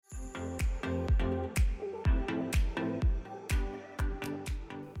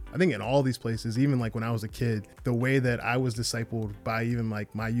I think in all these places, even like when I was a kid, the way that I was discipled by even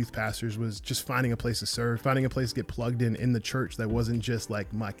like my youth pastors was just finding a place to serve, finding a place to get plugged in the church that wasn't just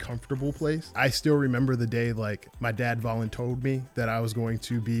like my comfortable place. I still remember the day like my dad volunteered me that I was going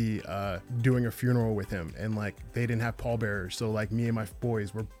to be doing a funeral with him, and like they didn't have pallbearers, so like me and my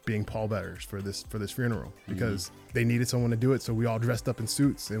boys were being pallbearers for this funeral because they needed someone to do it. So we all dressed up in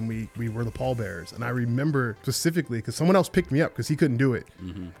suits and we were the pallbearers. And I remember specifically because someone else picked me up because he couldn't do it.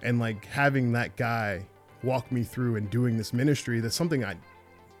 And like having that guy walk me through and doing this ministry, that's something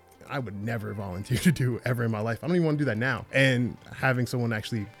I would never volunteer to do ever in my life. I don't even want to do that now. And having someone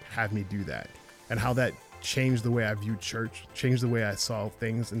actually have me do that, and how that changed the way I viewed church, changed the way I saw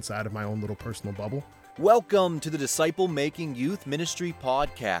things inside of my own little personal bubble. Welcome to the Disciple Making Youth Ministry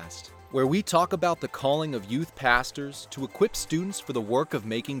Podcast, where we talk about the calling of youth pastors to equip students for the work of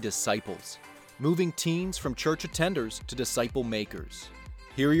making disciples, moving teens from church attenders to disciple makers.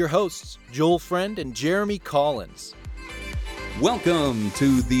 Here are your hosts, Joel Friend and Jeremy Collins. Welcome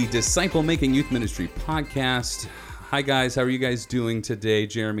to the Disciple Making Youth Ministry Podcast. Hi guys, how are you guys doing today?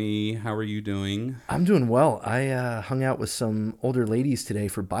 Jeremy, how are you doing? I'm doing well. I hung out with some older ladies today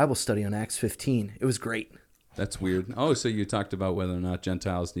for Bible study on Acts 15. It was great. That's weird. Oh, so you talked about whether or not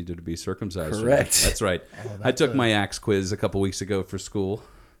Gentiles needed to be circumcised. Correct. Right? That's right. I took my Acts quiz a couple weeks ago for school.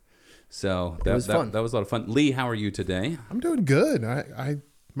 So that was fun. That was a lot of fun. Lee, how are you today? I'm doing good. I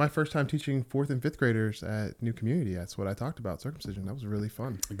my first time teaching 4th and 5th graders at New Community. That's what I talked about, circumcision. That was really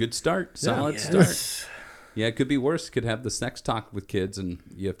fun. A good start. Solid start. Yeah, it could be worse. Could have the sex talk with kids, and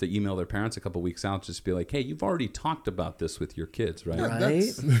you have to email their parents a couple weeks out, just be like, "Hey, you've already talked about this with your kids, right?"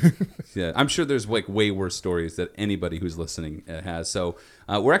 Right? Yeah, I'm sure there's like way worse stories that anybody who's listening has. So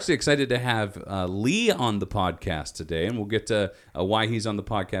we're actually excited to have Lee on the podcast today, and we'll get to why he's on the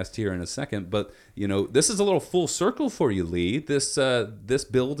podcast here in a second. But you know, this is a little full circle for you, Lee. This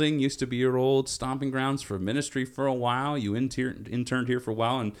building used to be your old stomping grounds for ministry for a while. You interned here for a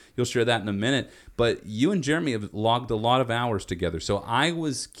while, and you'll share that in a minute. But you and Jeremy have logged a lot of hours together. So I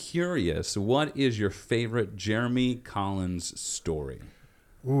was curious, what is your favorite Jeremy Collins story?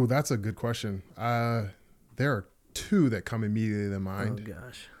 Ooh, that's a good question. There are two that come immediately to mind. Oh,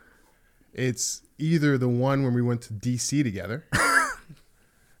 gosh. It's either the one when we went to DC together,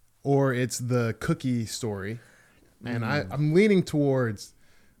 or it's the cookie story. And I'm leaning towards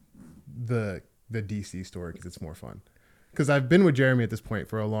the DC story because it's more fun. Because I've been with Jeremy at this point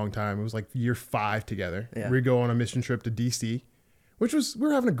for a long time. It was like year 5 together. Yeah. We go on a mission trip to DC, we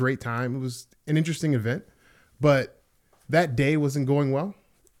were having a great time. It was an interesting event, but that day wasn't going well.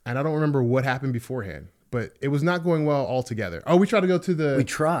 And I don't remember what happened beforehand, but it was not going well altogether. Oh, we tried to go to We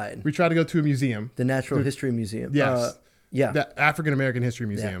tried to go to a museum. the Natural History Museum. Yes. Yeah. The African American History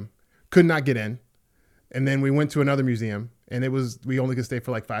Museum. Could not get in. And then we went to another museum, and we only could stay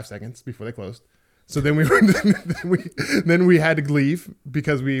for like 5 seconds before they closed. So then we had to leave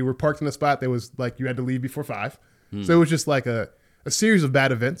because we were parked in a spot that was like you had to leave before 5. So it was just like a series of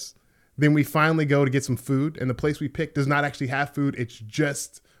bad events. Then we finally go to get some food, and the place we picked does not actually have food. It's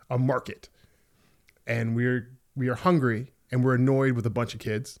just a market. And we are hungry, and we're annoyed with a bunch of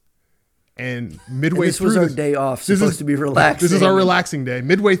kids. And midway this through was our day off, supposed to be relaxing. This is our relaxing day.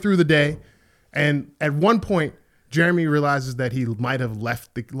 Midway through the day, and at one point, Jeremy realizes that he might have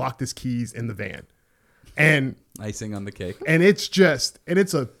locked his keys in the van. And Icing on the cake. And it's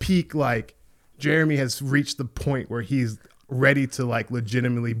a peak, like Jeremy has reached the point where he's ready to like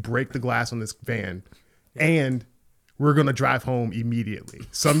legitimately break the glass on this van. And we're going to drive home immediately.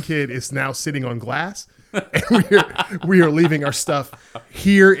 Some kid is now sitting on glass, and we are leaving our stuff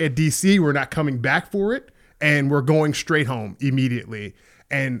here at DC. We're not coming back for it. And we're going straight home immediately.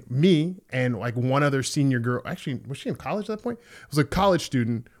 And me and like one other senior girl, actually, was she in college at that point? I was a college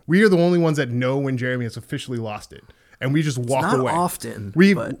student. We are the only ones that know when Jeremy has officially lost it. And we just walk not away. Often.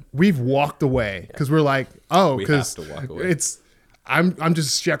 We've walked away because we're like, because we have to walk away. I'm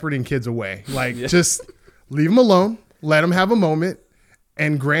just shepherding kids away. Like, just leave them alone, let them have a moment.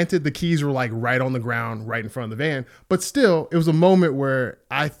 And granted, the keys were like right on the ground, right in front of the van. But still, it was a moment where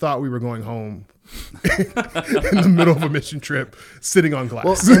I thought we were going home in the middle of a mission trip, sitting on glass.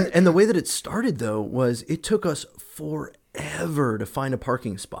 Well, and the way that it started, though, was it took us forever to find a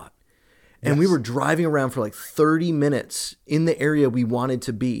parking spot. And we were driving around for like 30 minutes in the area we wanted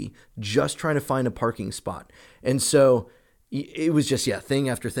to be, just trying to find a parking spot. And so it was just, thing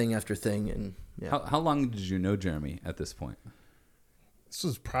after thing after thing. And How long did you know Jeremy at this point? This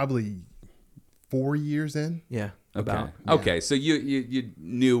was probably 4 years in. Yeah. Okay. So you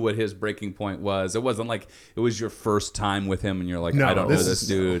knew what his breaking point was. It wasn't like it was your first time with him and you're like, No, I don't know this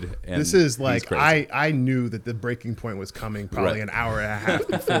dude. And this is he's like crazy. I knew that the breaking point was coming probably Right. an hour and a half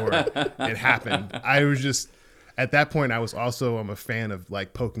before it happened. I was just at that point. I'm a fan of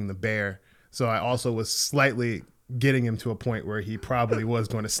like poking the bear, so I also was slightly getting him to a point where he probably was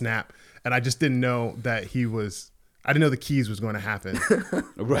going to snap, and I just didn't know that he was. I didn't know the keys was going to happen.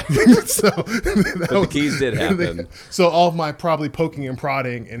 Right. So But the keys did happen. So all of my probably poking and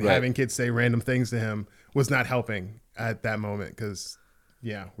prodding and Right. having kids say random things to him was not helping at that moment because,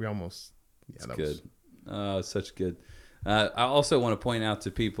 we almost. Yeah, that Good. Such good. I also want to point out to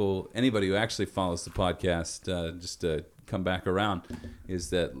people, anybody who actually follows the podcast, just to come back around,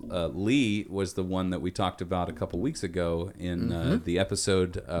 is that Lee was the one that we talked about a couple weeks ago in the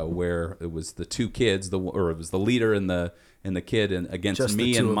episode where it was the two kids, it was the leader and the kid, and against Just me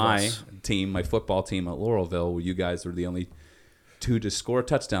the two and of my us. team, my football team at Laurelville, where you guys were the only two to score a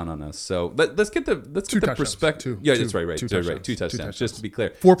touchdown on us. So let's get the touchdowns. perspective. Two- Yeah, two- that's right. two Two touchdowns. touchdowns. Just to be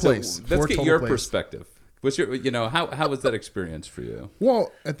clear. Four So plays. let's Four get total your plays. perspective. What's your, how was that experience for you?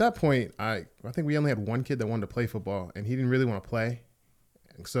 Well, at that point, I think we only had one kid that wanted to play football, and he didn't really want to play.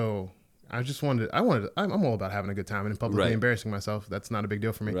 So I just I'm all about having a good time and publicly Right. embarrassing myself. That's not a big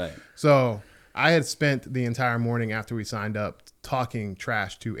deal for me. Right. So I had spent the entire morning after we signed up talking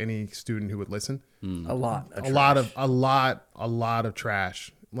trash to any student who would listen. A lot. A lot of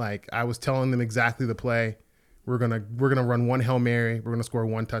trash. Like I was telling them exactly the play. We're gonna run one Hail Mary. We're gonna score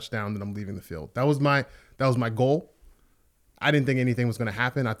one touchdown. Then I'm leaving the field. That was my goal. I didn't think anything was gonna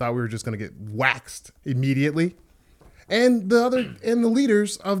happen. I thought we were just gonna get waxed immediately. And the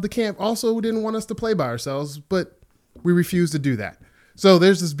leaders of the camp also didn't want us to play by ourselves, but we refused to do that. So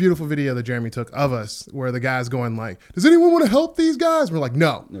there's this beautiful video that Jeremy took of us where the guy's going like, "Does anyone want to help these guys?" We're like,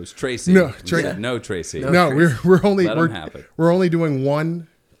 "No." It was Tracy. No, We said, no, Tracy. No, we're only Let 'em have it. we're only doing one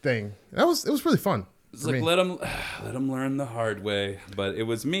thing. It was really fun. It's for like me. let them learn the hard way. But it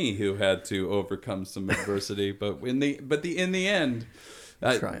was me who had to overcome some adversity. But in the end,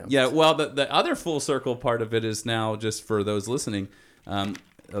 Triumphed. yeah. Well, the other full circle part of it is now just for those listening.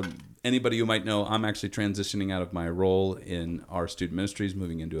 Anybody who might know, I'm actually transitioning out of my role in our student ministries,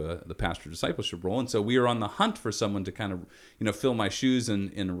 moving into the pastor discipleship role, and so we are on the hunt for someone to kind of fill my shoes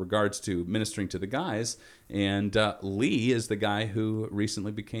in regards to ministering to the guys. And Lee is the guy who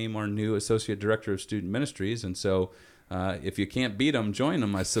recently became our new associate director of student ministries, and so. If you can't beat him, join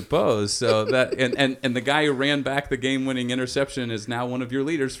him, I suppose. So that and the guy who ran back the game-winning interception is now one of your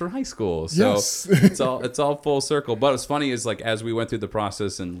leaders for high school. So Yes. it's all full circle. But what's funny is like as we went through the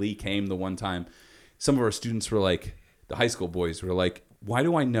process and Lee came the one time, some of our students were like, the high school boys were like, "Why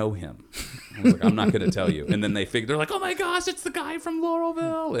do I know him?" I was like, "I'm not going to tell you." And then they're like, "Oh my gosh, it's the guy from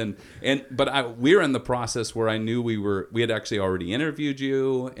Laurelville." But we're in the process where I knew we had actually already interviewed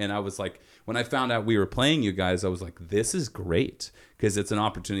you, and I was like, when I found out we were playing you guys, I was like, this is great because it's an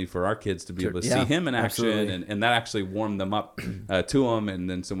opportunity for our kids to be able to see Yeah, him in action, absolutely. and that actually warmed them up to him. And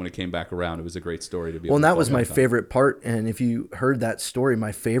then so when it came back around, it was a great story to be. Well, and able to that was tell my that time. favorite part. And if you heard that story,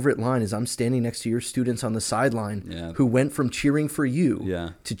 my favorite line is I'm standing next to your students on the sideline Yeah. who went from cheering for you Yeah.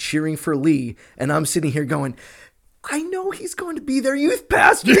 to cheering for Lee. And I'm sitting here going, I know he's going to be their youth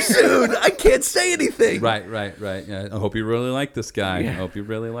pastor soon. I can't say anything. Right. Yeah, I hope you really like this guy. I hope you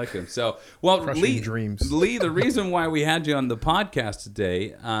really like him. So, well, Crushing Lee, dreams. Lee, the reason why we had you on the podcast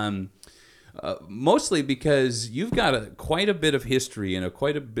today, mostly because you've got quite a bit of history and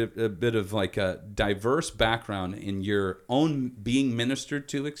quite a bit of like a diverse background in your own being ministered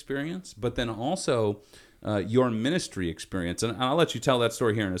to experience, but then also your ministry experience. And I'll let you tell that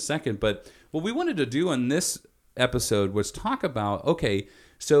story here in a second. But what we wanted to do on this episode was talk about, okay,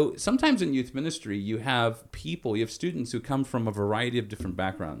 so sometimes in youth ministry, you have students who come from a variety of different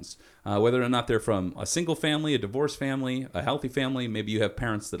backgrounds, whether or not they're from a single family, a divorced family, a healthy family. Maybe you have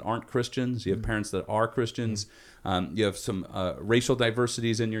parents that aren't Christians. You have parents that are Christians. You have some racial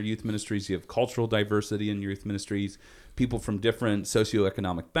diversities in your youth ministries. You have cultural diversity in your youth ministries. People from different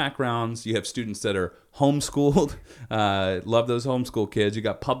socioeconomic backgrounds. You have students that are homeschooled. Love those homeschool kids. You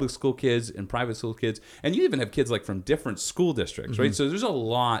got public school kids and private school kids. And you even have kids like from different school districts, right? So there's a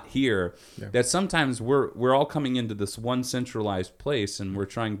lot here that sometimes we're all coming into this one centralized place and we're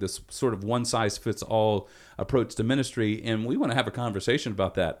trying this sort of one-size-fits-all approach to ministry. And we want to have a conversation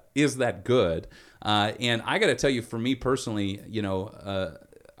about that. Is that good? And I got to tell you, for me personally,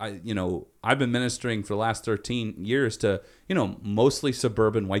 I've been ministering for the last 13 years to, mostly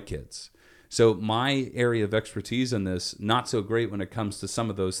suburban white kids. So my area of expertise in this, not so great when it comes to some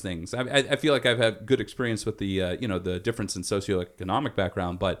of those things. I feel like I've had good experience with the the difference in socioeconomic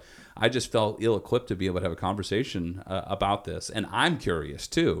background, but I just felt ill-equipped to be able to have a conversation about this. And I'm curious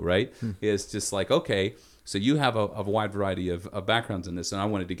too, right? It's just like, okay, so you have a wide variety of backgrounds in this, and I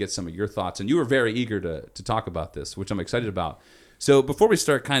wanted to get some of your thoughts. And you were very eager to talk about this, which I'm excited about. So before we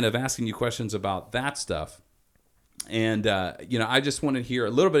start kind of asking you questions about that stuff, and I just want to hear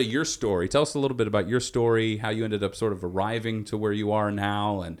a little bit of your story. Tell us a little bit about your story, how you ended up sort of arriving to where you are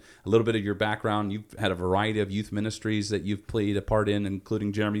now, and a little bit of your background. You've had a variety of youth ministries that you've played a part in,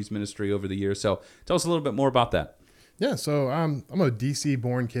 including Jeremy's ministry over the years. So tell us a little bit more about that. Yeah, so I'm a DC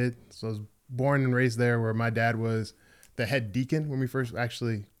born kid. So I was born and raised there, where my dad was the head deacon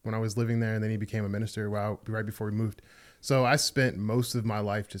when I was living there, and then he became a minister right before we moved. So I spent most of my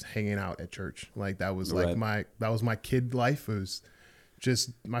life just hanging out at church. Like that was like my kid life. It was just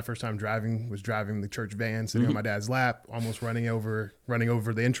my first time driving the church van, sitting on my dad's lap, almost running over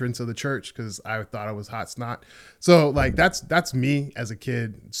the entrance of the church because I thought I was hot snot. So like that's me as a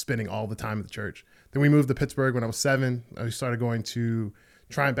kid spending all the time at the church. Then we moved to Pittsburgh when I was 7. I started going to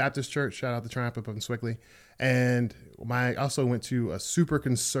Triumph Baptist Church. Shout out to Triumph up in Swickley. And I also went to a super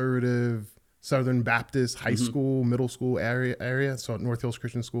conservative Southern Baptist high school, middle school area. So North Hills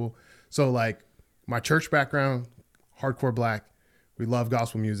Christian School. So like my church background, hardcore black. We love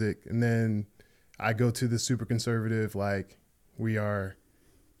gospel music. And then I go to the super conservative, like we are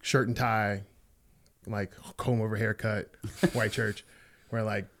shirt and tie, like comb over haircut, white church, where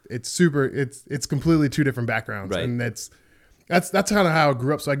like it's completely two different backgrounds. Right. And that's kind of how I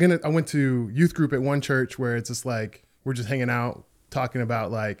grew up. So I went to youth group at one church where it's just like, we're just hanging out, talking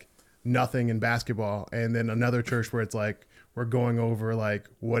about like nothing in basketball. And then another church where it's like, we're going over like,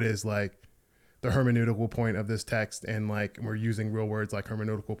 what is like the hermeneutical point of this text. And like, we're using real words like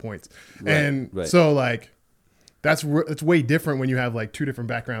hermeneutical points. So like, it's way different when you have like two different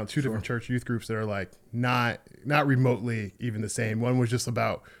backgrounds, two different church youth groups that are like not remotely even the same. One was just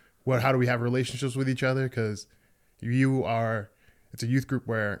about how do we have relationships with each other? Cause it's a youth group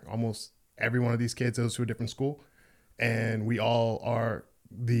where almost every one of these kids goes to a different school, and we all are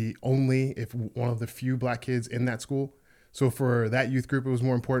if one of the few black kids in that school. So for that youth group, it was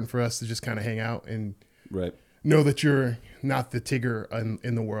more important for us to just kind of hang out and know that you're not the Tigger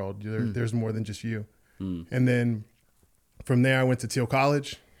in the world. There's more than just you. And then from there, I went to Teal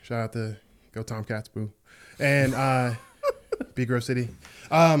College. Shout out to Go Tomcats, boo. And Big Grove City.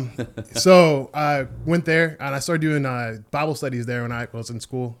 So I went there and I started doing Bible studies there when I was in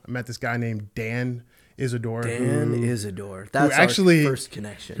school. I met this guy named Dan Isidore. That's our first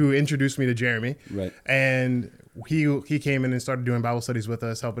connection. Who introduced me to Jeremy. Right. And he came in and started doing Bible studies with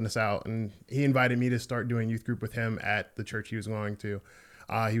us, helping us out. And he invited me to start doing youth group with him at the church he was going to.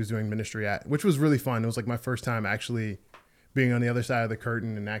 He was doing ministry at, which was really fun. It was like my first time actually being on the other side of the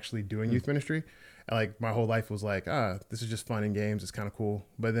curtain and actually doing youth ministry. And like my whole life was like, this is just fun and games. It's kind of cool.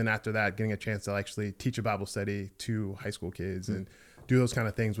 But then after that, getting a chance to actually teach a Bible study to high school kids and do those kind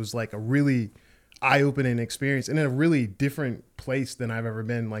of things was like a really eye-opening experience and in a really different place than I've ever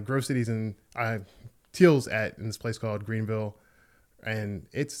been. Like Grove City's in Teal's in this place called Greenville. And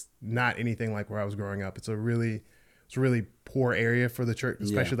it's not anything like where I was growing up. It's a really poor area for the church,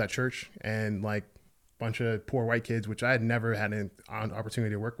 especially that church, and like a bunch of poor white kids, which I had never had an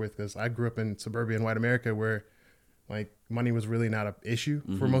opportunity to work with because I grew up in suburban white America where like money was really not an issue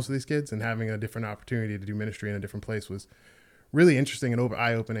for most of these kids, and having a different opportunity to do ministry in a different place was really interesting and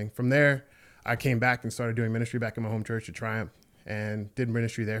eye-opening. From there, I came back and started doing ministry back in my home church at Triumph and did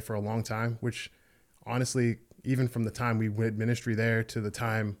ministry there for a long time, which honestly, even from the time we went ministry there to the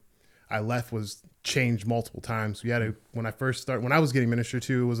time I left was changed multiple times. When I was getting ministered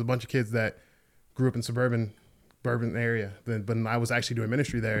to, it was a bunch of kids that grew up in suburban area. But when I was actually doing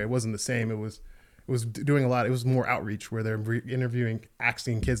ministry there, it wasn't the same. It was doing a lot. It was more outreach where they're interviewing,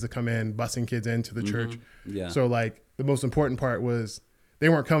 asking kids to come in, busing kids into the church. Yeah. So like the most important part was they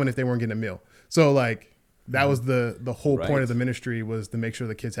weren't coming if they weren't getting a meal. So like that was the whole point of the ministry, was to make sure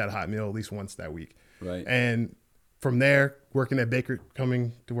the kids had a hot meal at least once that week. Right. And from there,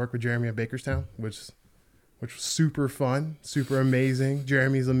 coming to work with Jeremy at Bakerstown, which was super fun, super amazing.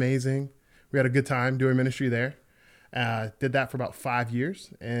 Jeremy's amazing. We had a good time doing ministry there. Did that for about 5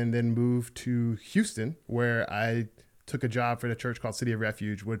 years, and then moved to Houston, where I took a job for the church called City of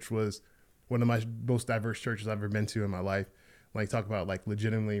Refuge, which was one of my most diverse churches I've ever been to in my life. Like talk about like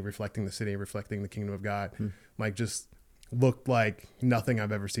legitimately reflecting the city, reflecting the kingdom of God. Like just looked like nothing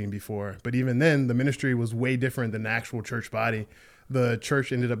I've ever seen before. But even then, the ministry was way different than the actual church body. The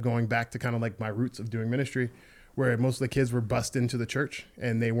church ended up going back to kind of like my roots of doing ministry, where most of the kids were bussed into the church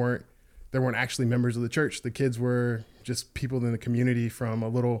and they weren't there weren't actually members of the church. The kids were just people in the community from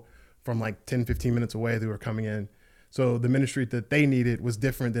like 10, 15 minutes away who were coming in. So the ministry that they needed was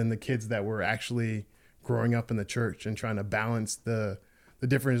different than the kids that were actually growing up in the church, and trying to balance the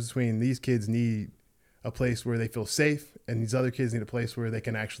difference between these kids need a place where they feel safe and these other kids need a place where they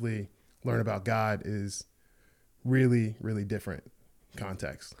can actually learn about God is really, really different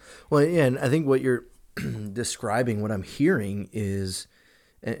context. Well, yeah, and I think what you're describing, what I'm hearing is,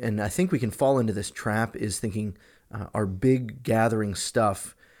 and I think we can fall into this trap, is thinking our big gathering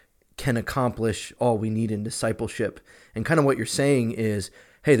stuff can accomplish all we need in discipleship. And kind of what you're saying is,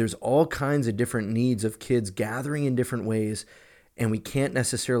 hey, there's all kinds of different needs of kids gathering in different ways, and we can't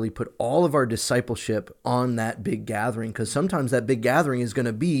necessarily put all of our discipleship on that big gathering, because sometimes that big gathering is going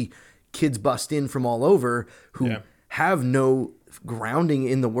to be kids bust in from all over who have no grounding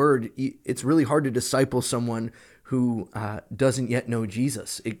in the word. It's really hard to disciple someone who doesn't yet know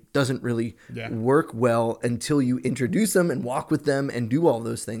Jesus. It doesn't really work well until you introduce them and walk with them and do all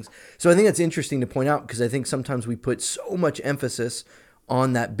those things. So I think that's interesting to point out, because I think sometimes we put so much emphasis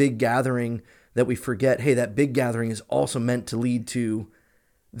on that big gathering that we forget, hey, that big gathering is also meant to lead to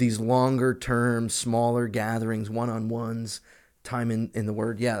these longer term, smaller gatherings, one-on-ones, time in the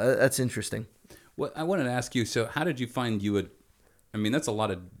word. Yeah, that's interesting. Well, I wanted to ask you, so how did you find you would, I mean, that's a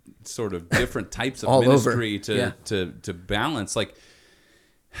lot of sort of different types of All ministry over. to balance. Like,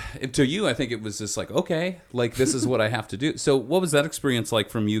 to you, I think it was just like, okay, like this is what I have to do. So what was that experience like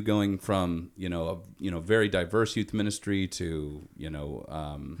from you going from, a very diverse youth ministry to,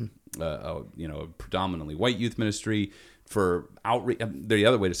 a predominantly white youth ministry for outreach? The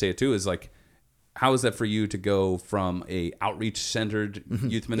other way to say it too is like, how is that for you to go from a outreach-centered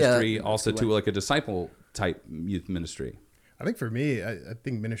youth ministry also to like a disciple-type youth ministry? I think for me, I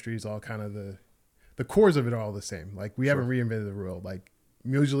think ministry is all kind of the cores of it are all the same. Like we haven't reinvented the wheel. Like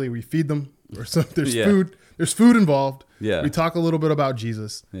usually we feed them, or there's food. There's food involved. Yeah. We talk a little bit about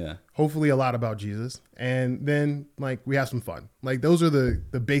Jesus. Yeah. Hopefully a lot about Jesus, and then like we have some fun. Like those are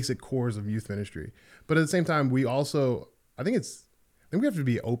the basic cores of youth ministry. But at the same time, we also I think we have to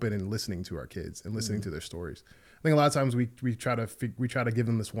be open and listening to our kids and listening to their stories. I think a lot of times we try to give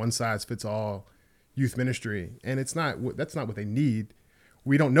them this one size fits all youth ministry, and that's not what they need.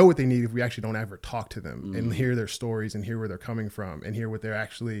 We don't know what they need if we actually don't ever talk to them and hear their stories and hear where they're coming from and hear what they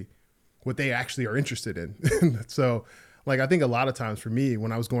actually are interested in. So like I think a lot of times for me,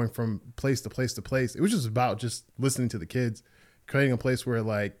 when I was going from place to place to place, it was just about just listening to the kids, creating a place where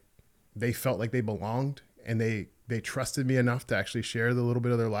like they felt like they belonged and they trusted me enough to actually share the little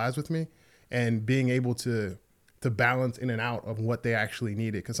bit of their lives with me, and being able to balance in and out of what they actually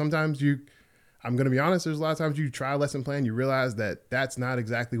needed. Because sometimes I'm going to be honest, there's a lot of times you try a lesson plan, you realize that that's not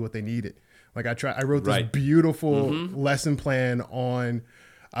exactly what they needed. Like I wrote this beautiful lesson plan on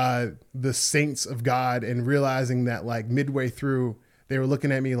the saints of God, and realizing that like midway through they were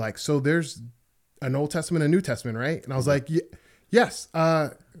looking at me like, so there's an Old Testament and a New Testament, right? And I was like, yes.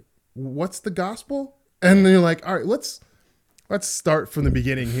 What's the gospel? And then you're like, all right, let's start from the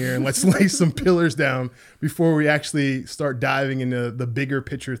beginning here, and let's lay some pillars down before we actually start diving into the bigger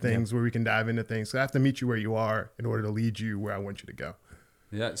picture things where we can dive into things. So I have to meet you where you are in order to lead you where I want you to go.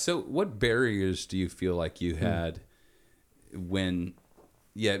 Yeah. So what barriers do you feel like you had when,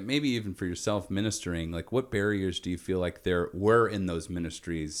 maybe even for yourself ministering, like what barriers do you feel like there were in those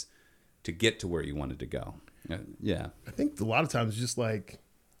ministries to get to where you wanted to go? Yeah. I think a lot of times it's just like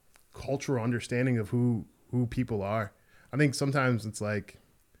cultural understanding of who people are. I think sometimes it's like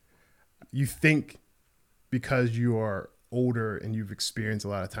you think because you are older and you've experienced a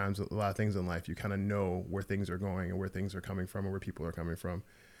lot of things in life, you kind of know where things are going and where things are coming from and where people are coming from.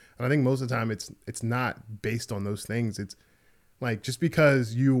 And I think most of the time it's not based on those things. It's like just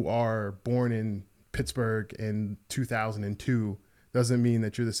because you are born in Pittsburgh in 2002 doesn't mean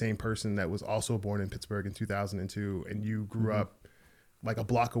that you're the same person that was also born in Pittsburgh in 2002 and you grew up like a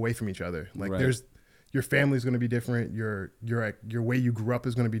block away from each other. Like your family's going to be different. Your way you grew up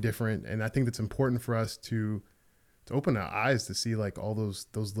is going to be different. And I think that's important for us to open our eyes to see like all those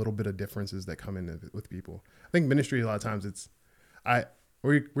little bit of differences that come in with people. I think ministry, a lot of times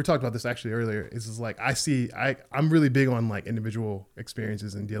we talked about this actually earlier. It's just like, I'm really big on like individual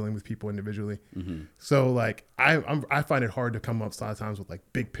experiences and dealing with people individually. Mm-hmm. So like, I find it hard to come up a lot of times with like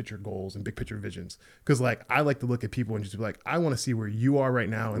big picture goals and big picture visions. Cause like, I like to look at people and just be like, I want to see where you are right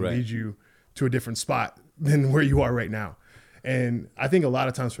now and lead you to a different spot than where you are right now. And I think a lot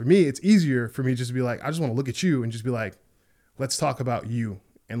of times for me, it's easier for me just to be like, I just want to look at you and just be like, let's talk about you.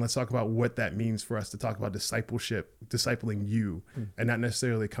 And let's talk about what that means for us to talk about discipling you, and not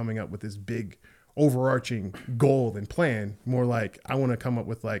necessarily coming up with this big overarching goal and plan. More like I want to come up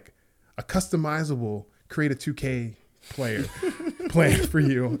with like a customizable create a 2K player plan for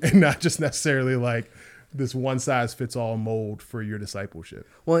you, and not just necessarily like this one size fits all mold for your discipleship.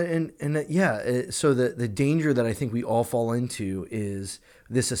 Well, so the danger that I think we all fall into is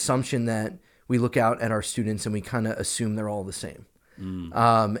this assumption that we look out at our students and we kind of assume they're all the same.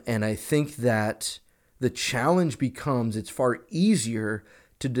 And I think that the challenge becomes it's far easier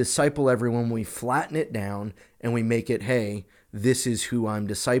to disciple everyone when we flatten it down and we make it, hey, this is who I'm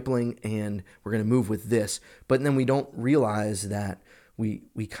discipling and we're going to move with this. But then we don't realize that we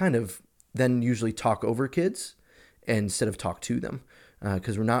kind of then usually talk over kids instead of talk to them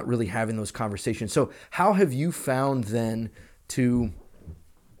because we're not really having those conversations. So how have you found then to,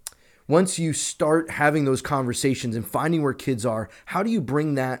 once you start having those conversations and finding where kids are, how do you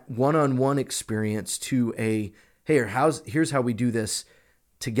bring that one-on-one experience to a, hey, here's how we do this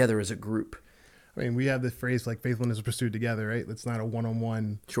together as a group? I mean, we have the phrase like faithfulness is pursued together, right? It's not a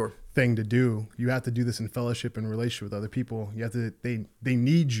one-on-one Sure. thing to do. You have to do this in fellowship and relationship with other people. You have to, they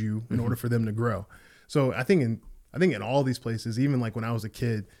need you in order for them to grow. So I think in all these places, even like when I was a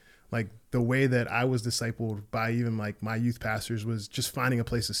kid, like the way that I was discipled by even like my youth pastors was just finding a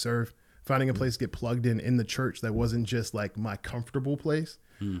place to serve, finding a place to get plugged in the church that wasn't just like my comfortable place.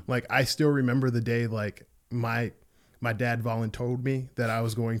 Like I still remember the day like my dad volunteered me that I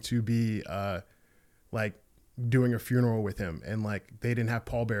was going to be like doing a funeral with him, and like they didn't have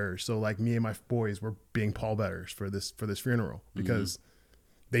pallbearers, so like me and my boys were being pallbearers for this funeral because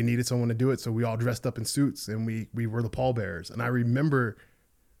they needed someone to do it. So we all dressed up in suits and we were the pallbearers. And I remember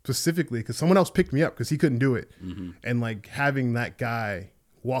specifically because someone else picked me up because he couldn't do it, and like having that guy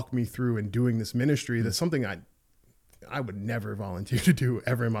walk me through and doing this ministry that's something I would never volunteer to do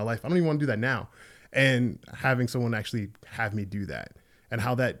ever in my life. I don't even want to do that now. And having someone actually have me do that, and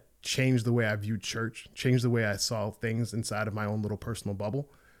how that changed the way I viewed church, changed the way I saw things inside of my own little personal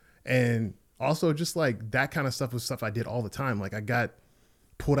bubble. And also just like that kind of stuff was stuff I did all the time. Like I got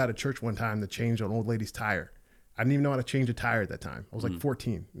pulled out of church one time to change an old lady's tire. I didn't even know how to change a tire at that time. I was like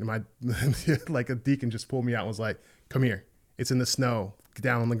 14, and my like a deacon just pulled me out and was like, come here, it's in the snow, get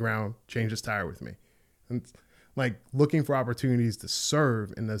down on the ground, change this tire with me. And like looking for opportunities to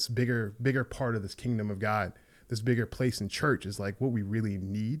serve in this bigger part of this kingdom of God, this bigger place in church is like what we really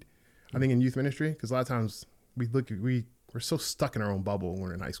need. I think in youth ministry, because a lot of times we're so stuck in our own bubble when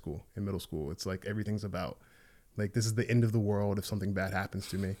we're in high school and middle school. It's like everything's about like, this is the end of the world if something bad happens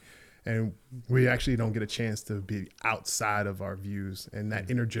to me. And we actually don't get a chance to be outside of our views. And that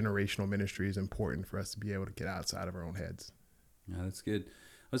intergenerational ministry is important for us to be able to get outside of our own heads. Yeah, that's good.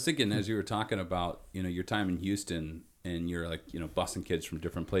 I was thinking as you were talking about, your time in Houston and you're like, busing kids from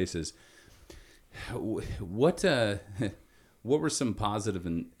different places. What were some positives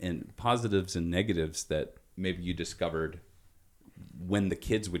and negatives that maybe you discovered when the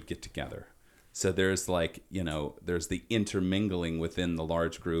kids would get together? So there's like, there's the intermingling within the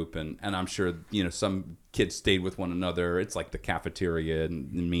large group, and I'm sure, some kids stayed with one another. It's like the cafeteria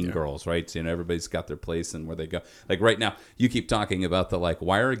and Mean Girls, right? So, everybody's got their place and where they go. Like right now, you keep talking about the like,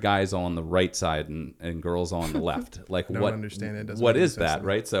 why are guys on the right side and girls on the left? Like I don't understand it. What is that,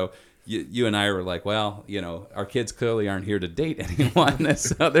 right? So you and I were like, well, our kids clearly aren't here to date anyone.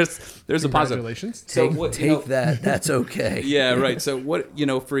 So there's a positive. Congratulations. Take that. That's okay. Yeah, right. So what,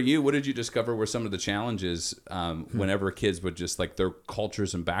 for you, what did you discover were some of the challenges whenever kids would just like their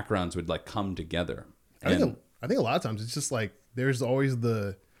cultures and backgrounds would like come together? I think a lot of times it's just like there's always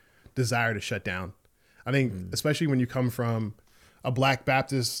the desire to shut down. I think especially when you come from a Black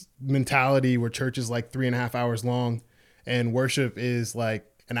Baptist mentality where church is like 3.5 hours long and worship is like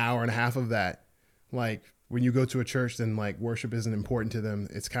an hour and a half of that. Like when you go to a church, then like worship isn't important to them.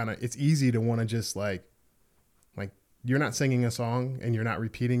 It's easy to want to just like you're not singing a song and you're not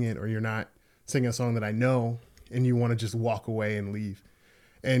repeating it, or you're not singing a song that I know, and you want to just walk away and leave.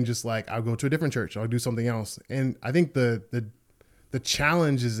 And just like, I'll go to a different church, I'll do something else. And I think the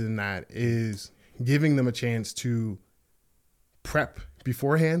challenges in that is giving them a chance to prep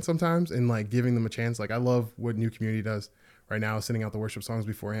beforehand sometimes, and like giving them a chance. Like I love what New Community does right now, sending out the worship songs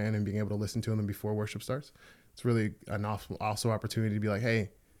beforehand and being able to listen to them before worship starts. It's really an also opportunity to be like,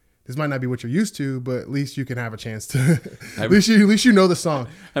 hey, this might not be what you're used to, but at least you can have a chance to, at least you know the song.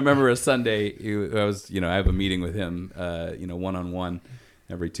 I remember a Sunday, I have a meeting with him, one-on-one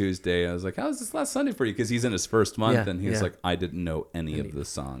every Tuesday. I was like, how was this last Sunday for you? Because he's in his first month, and he was like, I didn't know any of the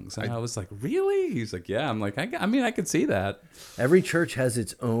songs. And I was like, really? He's like, yeah. I'm like, I could see that. Every church has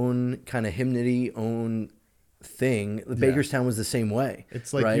its own kind of hymnody, own thing. Bakerstown was the same way.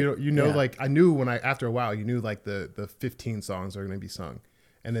 It's like, right? Like I knew after a while, you knew like the 15 songs are going to be sung.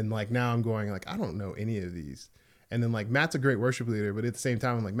 And then like now I'm going like, I don't know any of these. And then like Matt's a great worship leader, but at the same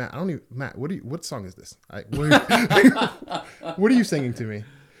time, I'm like, Matt, what song is this? What are you singing to me?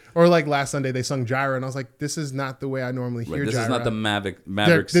 Or like last Sunday they sung Jireh, and I was like, this is not the way I normally hear This Jireh. is not the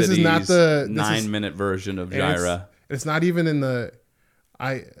Maverick This City's is not the 9-minute version of Jireh. It's not even in the.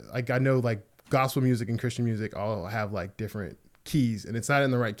 I know like gospel music and Christian music all have like different keys, and it's not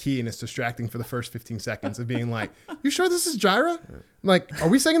in the right key, and it's distracting for the first 15 seconds of being like, you sure this is Jireh? Like, are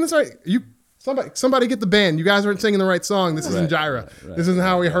we singing this right? Somebody get the band. You guys aren't singing the right song. This isn't Jireh. This isn't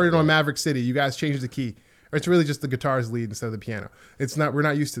how we heard it on Maverick City. You guys changed the key. Or it's really just the guitar's lead instead of the piano. It's not. We're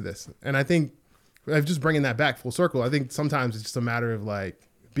not used to this. And I think I'm just bringing that back full circle. I think sometimes it's just a matter of like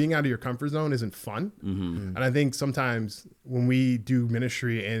being out of your comfort zone isn't fun. And I think sometimes when we do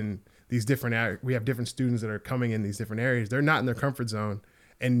ministry in these different areas, we have different students that are coming in these different areas. They're not in their comfort zone,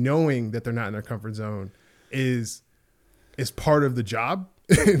 and knowing that they're not in their comfort zone is part of the job.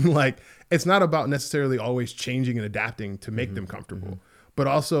 And like, it's not about necessarily always changing and adapting to make them comfortable, but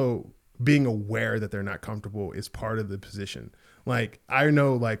also being aware that they're not comfortable is part of the position. Like, I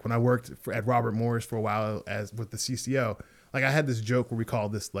know, like when I worked at Robert Morris for a while with the CCO, like I had this joke where we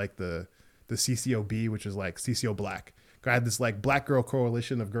called this like the CCOB, which is like CCO Black. I had this like Black girl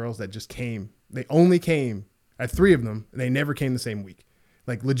coalition of girls that just came. They only came at 3 of them, and they never came the same week.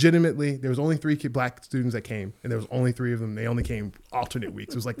 Like legitimately, there was only 3 Black students that came, and there was only 3 of them. They only came alternate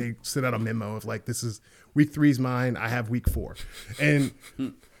weeks. It was like they sent out a memo of like, this is week 3's mine. I have week 4. And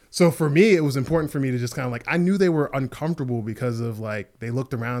so for me, it was important for me to just kind of like, I knew they were uncomfortable because of like, they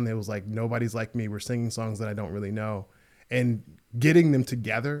looked around, they was like, nobody's like me. We're singing songs that I don't really know. And getting them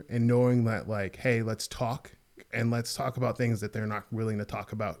together and knowing that like, hey, let's talk, and let's talk about things that they're not willing to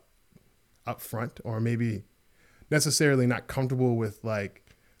talk about up front, or maybe necessarily not comfortable with like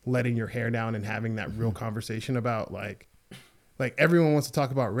letting your hair down and having that real conversation about like everyone wants to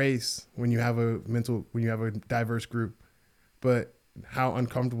talk about race when you have a diverse group, but how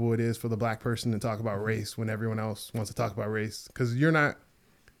uncomfortable it is for the Black person to talk about race when everyone else wants to talk about race, because you're not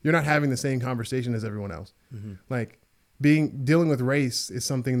having the same conversation as everyone else. Like dealing with race is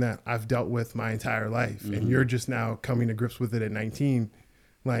something that I've dealt with my entire life, and you're just now coming to grips with it at 19.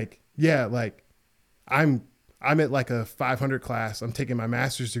 Like, yeah, like I'm at like a 500 class. I'm taking my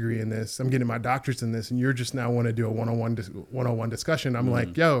master's degree in this. I'm getting my doctorates in this, and you're just now want to do a one-on-one discussion. I'm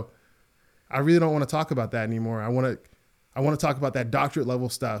like, yo, I really don't want to talk about that anymore. I want to talk about that doctorate level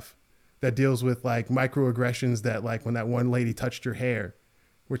stuff that deals with like microaggressions, that like when that one lady touched your hair,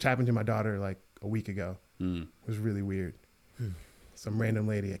 which happened to my daughter like a week ago. It was really weird. Some random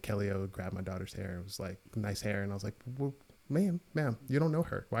lady at Kelly O grabbed my daughter's hair. It was like nice hair. And I was like, well, ma'am, you don't know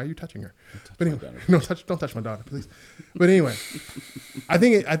her. Why are you touching her? But anyway, don't touch my daughter, please. But anyway, I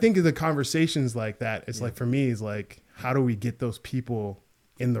think the conversations like that, it's like, for me, is like, how do we get those people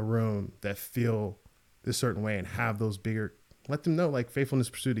in the room that feel this certain way and have those bigger, let them know like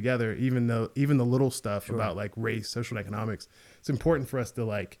faithfulness pursued together, even the little stuff about like race, social economics. It's important for us to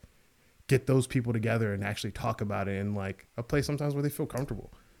like get those people together and actually talk about it in like a place sometimes where they feel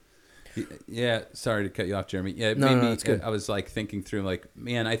comfortable. Yeah, sorry to cut you off, Jeremy. Yeah, it's good. I was like thinking through like,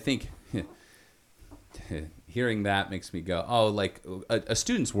 man, I think hearing that makes me go, oh, like a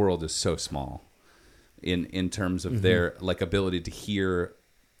student's world is so small in terms of their like ability to hear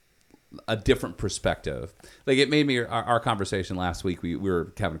a different perspective. Like it made me, our conversation last week, we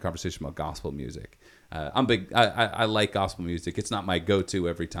were having a conversation about gospel music. I'm big. I like gospel music. It's not my go-to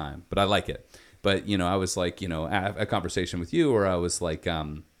every time, but I like it. But I was like, a conversation with you, where I was like,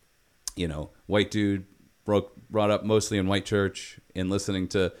 white dude brought up mostly in white church and listening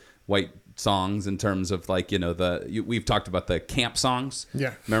to white songs in terms of like, we've talked about the camp songs.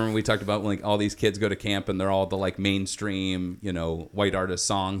 Yeah. Remember when we talked about when like all these kids go to camp and they're all the like mainstream, white artist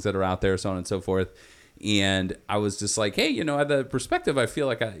songs that are out there, so on and so forth. And I was just like, hey, the perspective, I feel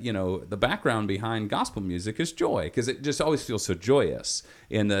like, the background behind gospel music is joy, because it just always feels so joyous.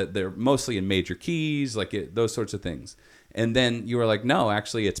 And they're mostly in major keys, like those sorts of things. And then you were like, no,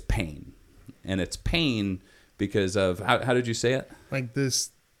 actually, it's pain. And it's pain because of, how did you say it? Like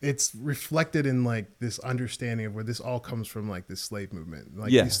this, it's reflected in like this understanding of where this all comes from, like this slave movement. Like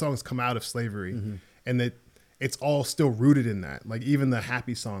these songs come out of slavery, and that it's all still rooted in that. Like even the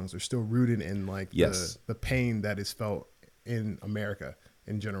happy songs are still rooted in like the pain that is felt in America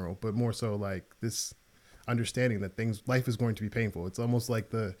in general, but more so like this understanding that life is going to be painful. It's almost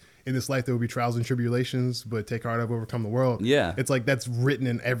like in this life there will be trials and tribulations, but take heart, I've overcome the world. Yeah. It's like that's written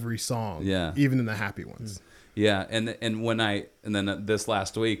in every song. Yeah. Even in the happy ones. Yeah. And then this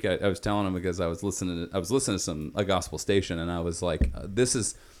last week I was telling him, because I was listening to a gospel station, and I was like, this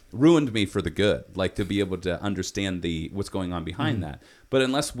is ruined me for the good, like to be able to understand what's going on behind that. But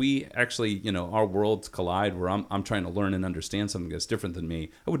unless we actually, our worlds collide where I'm trying to learn and understand something that's different than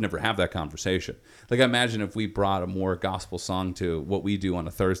me, I would never have that conversation. Like, I imagine if we brought a more gospel song to what we do on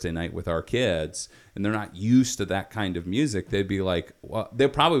a Thursday night with our kids, and they're not used to that kind of music, they'd be like, well, they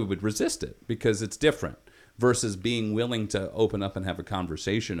probably would resist it because it's different. Versus being willing to open up and have a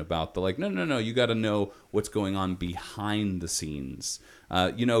conversation about no, you got to know what's going on behind the scenes.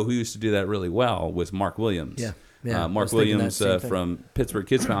 Who used to do that really well was Mark Williams. Yeah. Mark Williams from Pittsburgh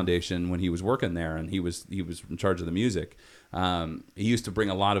Kids Foundation, when he was working there and he was in charge of the music. He used to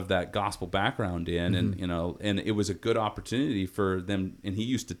bring a lot of that gospel background in, and it was a good opportunity for them. And he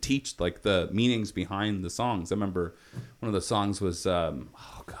used to teach like the meanings behind the songs. I remember one of the songs was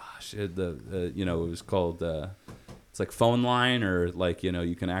it was called it's like Phone Line, or like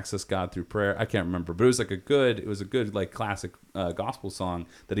you can access God through prayer. I can't remember, but it was a good like classic gospel song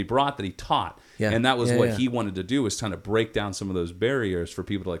that he taught, and that was what he wanted to do, was trying to break down some of those barriers for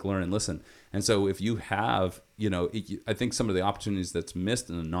people to like learn and listen. And so if you have I think some of the opportunities that's missed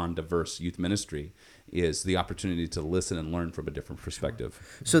in a non-diverse youth ministry is the opportunity to listen and learn from a different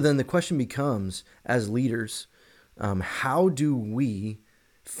perspective. So then the question becomes, as leaders, how do we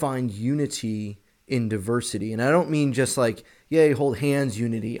find unity in diversity? And I don't mean just like, yay, hold hands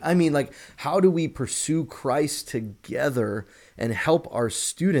unity. I mean, like, how do we pursue Christ together and help our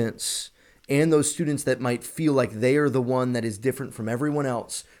students and those students that might feel like they are the one that is different from everyone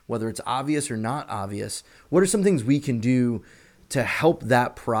else, whether it's obvious or not obvious? What are some things we can do to help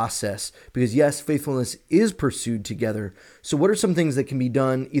that process? Because yes, faithfulness is pursued together. So what are some things that can be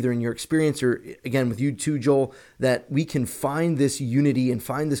done, either in your experience or again with you too, Joel, that we can find this unity and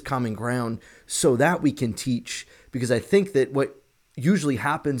find this common ground so that we can teach? Because I think that what usually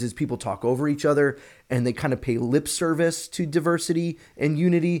happens is people talk over each other and they kind of pay lip service to diversity and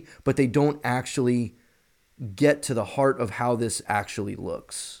unity, but they don't actually get to the heart of how this actually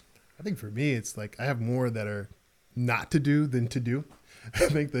looks. I think for me, it's like I have more that are not to do than to do. I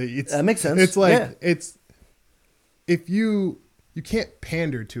think that makes sense. It's like it's if you can't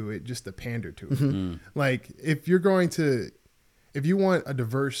pander to it just to pander to it. Mm-hmm. Like if you want a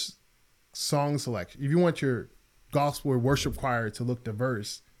diverse song selection, if you want your gospel or worship choir to look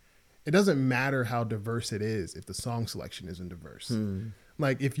diverse, it doesn't matter how diverse it is if the song selection isn't diverse.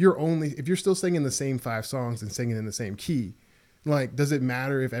 Like if you're still singing the same 5 songs and singing in the same key, like, does it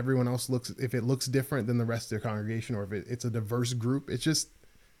matter if everyone else if it looks different than the rest of their congregation, or if it's a diverse group? It's just,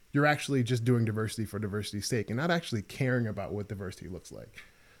 you're actually just doing diversity for diversity's sake and not actually caring about what diversity looks like.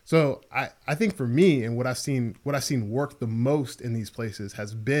 So I think for me, and what I've seen work the most in these places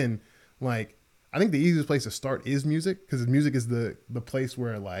has been like, I think the easiest place to start is music, because music is the place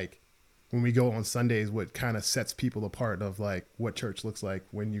where, like, when we go on Sundays, what kind of sets people apart of like what church looks like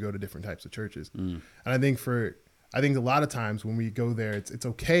when you go to different types of churches. And I think a lot of times when we go there, it's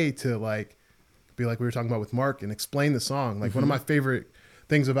okay to like be like we were talking about with Mark and explain the song. Like one of my favorite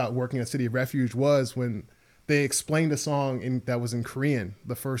things about working at City of Refuge was when they explained a song that was in Korean.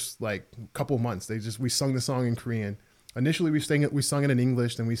 The first like couple months, we sung the song in Korean. Initially, we sung it in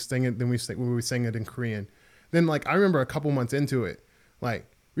English, then we sang it in Korean. Then like I remember a couple months into it, like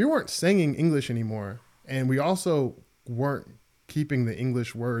we weren't singing English anymore, and we also weren't keeping the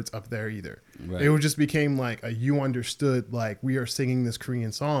English words up there either. Right. It just became like you understood, like we are singing this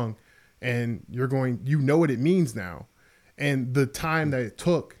Korean song and you know what it means now. And the time that it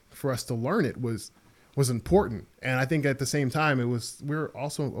took for us to learn it was important. And I think at the same time, we're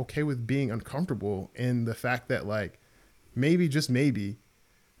also okay with being uncomfortable in the fact that like, maybe, just maybe,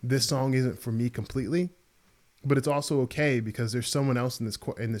 this song isn't for me completely, but it's also okay because there's someone else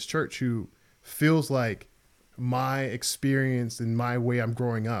in this church who feels like my experience and my way I'm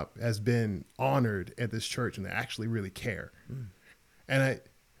growing up has been honored at this church, and they actually really care. And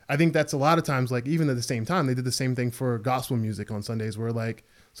I think that's a lot of times, like even at the same time, they did the same thing for gospel music on Sundays, where like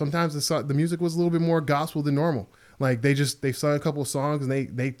sometimes the music was a little bit more gospel than normal. Like they sung a couple of songs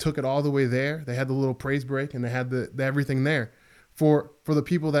and they took it all the way there. They had the little praise break and they had the everything there for the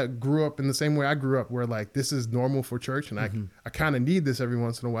people that grew up in the same way I grew up, where like this is normal for church, and I kind of need this every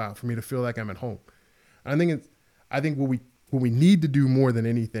once in a while for me to feel like I'm at home. I think what we need to do more than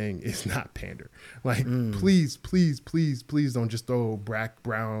anything is not pander. Like, please don't just throw black,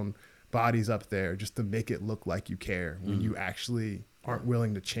 brown bodies up there just to make it look like you care when you actually aren't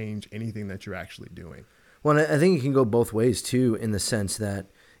willing to change anything that you're actually doing. Well, I think it can go both ways too, in the sense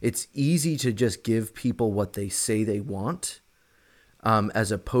that it's easy to just give people what they say they want,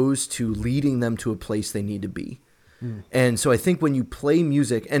 as opposed to leading them to a place they need to be. And so I think when you play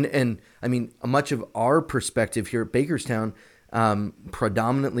music, and I mean, much of our perspective here at Bakerstown,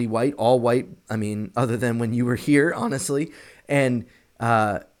 predominantly white, all white. I mean, other than when you were here, honestly. And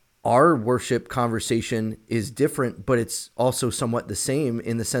our worship conversation is different, but it's also somewhat the same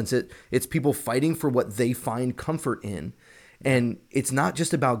in the sense that it's people fighting for what they find comfort in. And it's not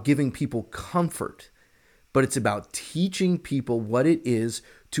just about giving people comfort, but it's about teaching people what it is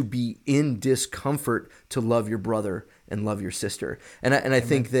to be in discomfort, to love your brother and love your sister. And I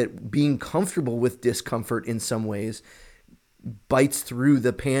think that being comfortable with discomfort in some ways bites through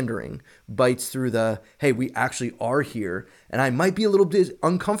the pandering, bites through the, hey, we actually are here, and I might be a little bit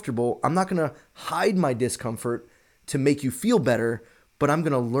uncomfortable. I'm not going to hide my discomfort to make you feel better, but I'm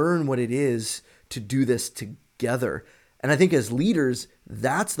going to learn what it is to do this together. And I think as leaders,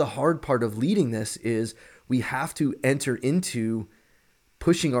 that's the hard part of leading this, is we have to enter into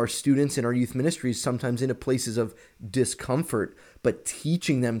pushing our students in our youth ministries sometimes into places of discomfort, but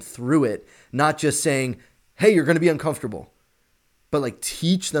teaching them through it, not just saying, hey, you're going to be uncomfortable, but like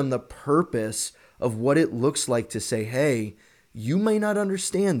teach them the purpose of what it looks like to say, hey, you may not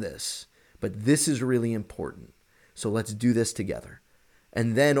understand this, but this is really important. So let's do this together.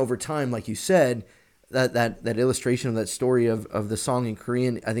 And then over time, like you said, that illustration of that story of the song in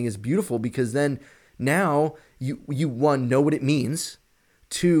Korean, I think is beautiful, because then now you one, know what it means.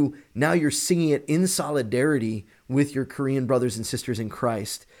 Two, now you're singing it in solidarity with your Korean brothers and sisters in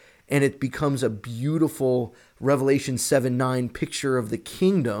Christ. And it becomes a beautiful Revelation 7:9 picture of the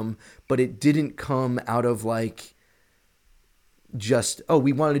kingdom, but it didn't come out of like just, oh,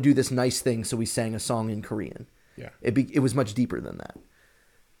 we wanted to do this nice thing, so we sang a song in Korean. Yeah. It was much deeper than that.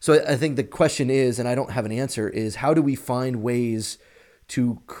 So I think the question is, and I don't have an answer, is how do we find ways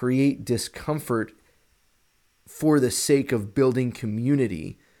to create discomfort for the sake of building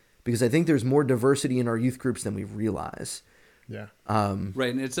community? Because I think there's more diversity in our youth groups than we realize. Yeah.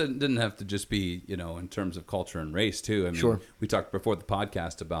 Right. And it didn't have to just be, in terms of culture and race too. I mean, Sure. We talked before the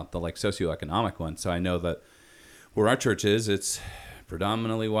podcast about the like socioeconomic one. So I know that where our church is, it's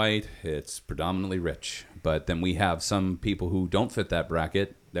predominantly white, it's predominantly rich. But then we have some people who don't fit that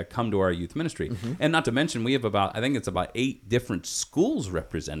bracket that come to our youth ministry. Mm-hmm. And not to mention, we have I think it's about 8 different schools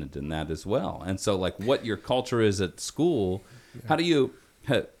represented in that as well. And so like what your culture is at school, how do you,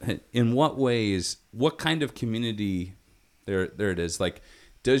 in what ways, what kind of community, there it is, like,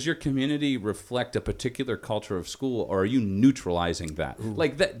 does your community reflect a particular culture of school, or are you neutralizing that? Ooh.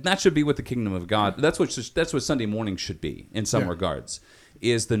 Like that should be what the kingdom of God, that's what Sunday morning should be in some regards,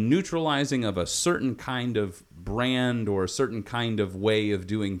 is the neutralizing of a certain kind of brand or a certain kind of way of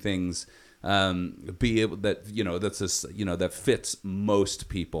doing things, be able that, that fits most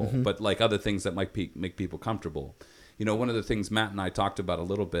people, mm-hmm. but like other things that might make people comfortable. One of the things Matt and I talked about a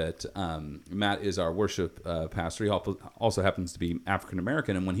little bit, Matt is our worship pastor. He also happens to be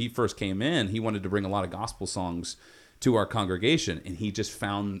African-American. And when he first came in, he wanted to bring a lot of gospel songs to our congregation, and he just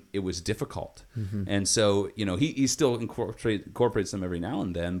found it was difficult. Mm-hmm. And so, he still incorporates them every now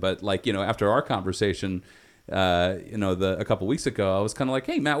and then. But like, after our conversation, a couple weeks ago, I was kind of like,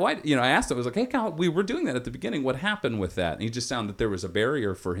 hey, Matt, why, I asked him, I was like, hey, Kyle, we were doing that at the beginning. What happened with that? And he just found that there was a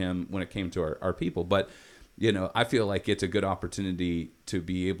barrier for him when it came to our people. But I feel like it's a good opportunity to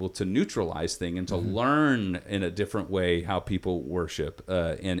be able to neutralize things and to mm-hmm. learn in a different way how people worship,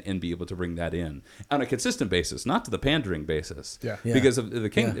 and be able to bring that in on a consistent basis, not to the pandering basis. Yeah. Because of the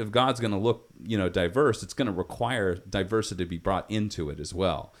kingdom, if God's going to look, diverse, it's going to require diversity to be brought into it as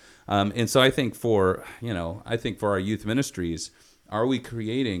well. And so I think for our youth ministries, are we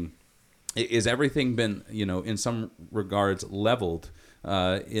creating? Is everything been, in some regards leveled?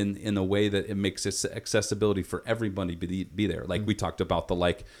 In a way that it makes accessibility for everybody be there. Like we talked about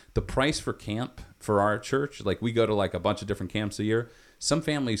the price for camp for our church. Like we go to like a bunch of different camps a year. Some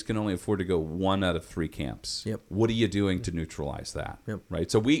families can only afford to go 1 out of 3 camps. Yep. What are you doing to neutralize that? Yep. Right.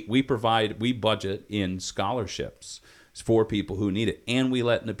 So we budget in scholarships for people who need it, and we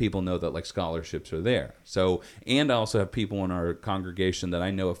let the people know that like scholarships are there. So, and I also have people in our congregation that I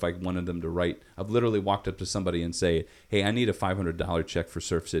know if I wanted them to write, I've literally walked up to somebody and say, hey, I need a $500 check for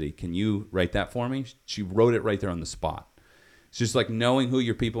Surf City. Can you write that for me? She wrote it right there on the spot. It's just like knowing who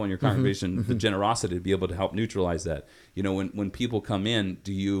your people in your congregation, mm-hmm. the generosity to be able to help neutralize that. When people come in,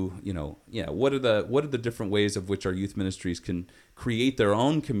 what are the different ways of which our youth ministries can create their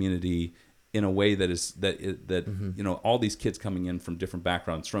own community in a way that mm-hmm. All these kids coming in from different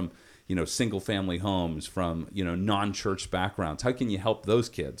backgrounds, from single family homes, from non-church backgrounds. How can you help those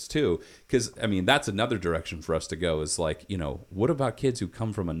kids too? Because that's another direction for us to go, is like, what about kids who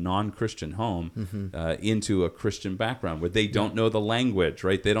come from a non-Christian home mm-hmm. Into a Christian background where they don't know the language,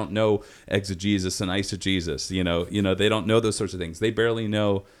 right? They don't know exegesis and eisegesis, they don't know those sorts of things. They barely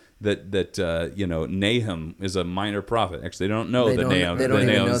know that Nahum is a minor prophet. Actually, they don't know They that don't Nahum even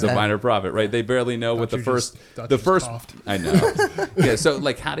know is a that. minor prophet, right? They barely know what the you first just the first. coughed. I know. Yeah. So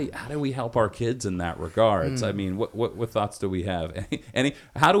like, how do we help our kids in that regards? I mean, what thoughts do we have? Any?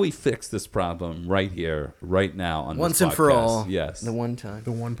 How do we fix this problem right here, right now on Once this and for podcast? all. Yes. The one time.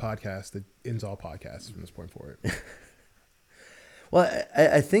 The one podcast that ends all podcasts from this point forward. Well,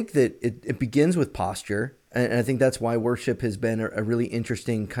 I think that it begins with posture. And I think that's why worship has been a really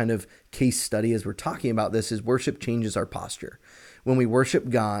interesting kind of case study as we're talking about this, is worship changes our posture. When we worship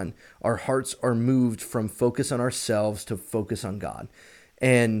God, our hearts are moved from focus on ourselves to focus on God.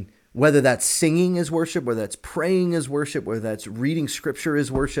 And whether that's singing is worship, whether that's praying is worship, whether that's reading scripture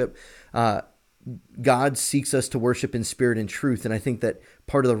is worship, God seeks us to worship in spirit and truth. And I think that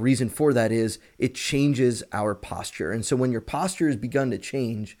part of the reason for that is it changes our posture. And so when your posture has begun to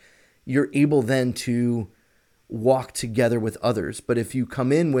change, you're able then to walk together with others. But if you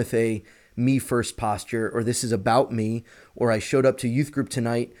come in with a me first posture, or this is about me, or I showed up to youth group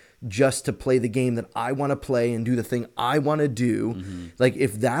tonight just to play the game that I want to play and do the thing I want to do, like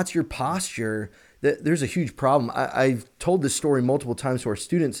if that's your posture, there's a huge problem. I've told this story multiple times to our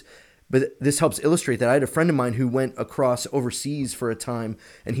students, but this helps illustrate that. I had a friend of mine who went across overseas for a time,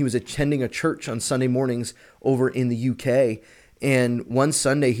 and he was attending a church on Sunday mornings over in the UK. And one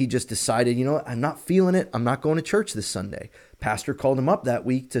Sunday he just decided, you know what, I'm not feeling it. I'm not going to church this Sunday. Pastor called him up that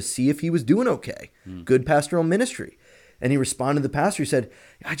week to see if he was doing okay. Good pastoral ministry. And he responded to the pastor. He said,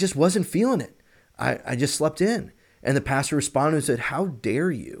 I just wasn't feeling it. I just slept in. And the pastor responded and said, how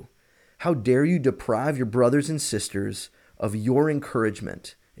dare you? How dare you deprive your brothers and sisters of your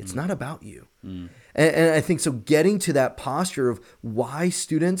encouragement? It's not about you. And I think so getting to that posture of why the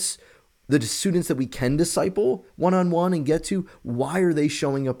students that we can disciple one-on-one and get to, why are they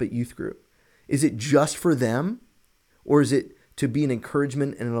showing up at youth group? Is it just for them, or is it to be an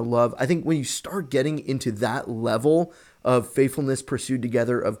encouragement and a love? I think when you start getting into that level of faithfulness pursued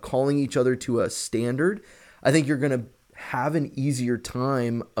together, of calling each other to a standard, I think you're going to have an easier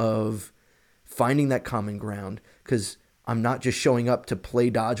time of finding that common ground, because I'm not just showing up to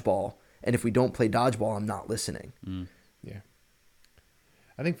play dodgeball. And if we don't play dodgeball, I'm not listening. Yeah.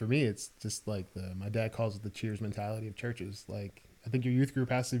 I think for me, it's just like my dad calls it the cheers mentality of churches. Like, I think your youth group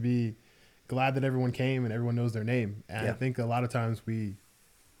has to be glad that everyone came and everyone knows their name. And I think a lot of times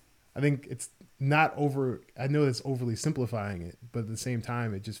I think it's not I know it's overly simplifying it, but at the same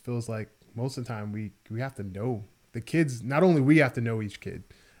time, it just feels like most of the time we have to know the kids. Not only we have to know each kid,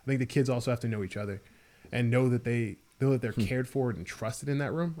 I think the kids also have to know each other and know that they're cared for and trusted in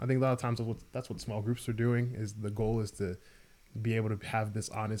that room. I think a lot of times that's what small groups are doing. Is the goal is to be able to have this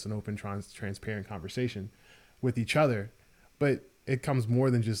honest and open, transparent conversation with each other. But it comes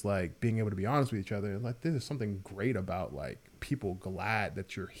more than just like being able to be honest with each other. Like, there's something great about like people glad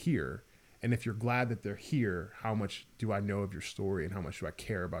that you're here. And if you're glad that they're here, how much do I know of your story, and how much do I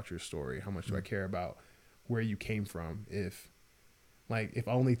care about your story? How much do I care about where you came from? If I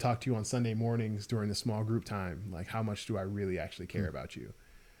only talk to you on Sunday mornings during the small group time, like how much do I really actually care about you?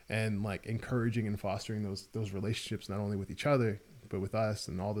 And like encouraging and fostering those relationships, not only with each other, but with us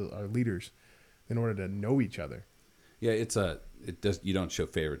and all our leaders, in order to know each other. Yeah, you don't show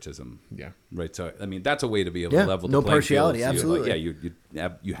favoritism. Yeah. Right. So I mean, that's a way to be able to level the no playing partiality. field. So Absolutely.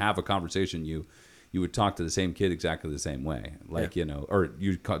 you have a conversation. You would talk to the same kid exactly the same way, or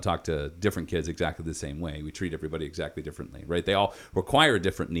you talk to different kids exactly the same way. We treat everybody exactly differently, right? They all require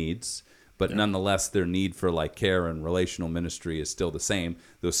different needs, but nonetheless, their need for like care and relational ministry is still the same.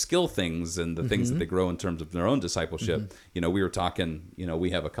 Those skill things and the things that they grow in terms of their own discipleship. We were talking.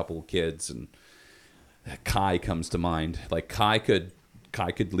 We have a couple of kids, and Kai comes to mind. Like Kai could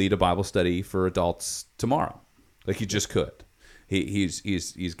lead a Bible study for adults tomorrow. Like he just could.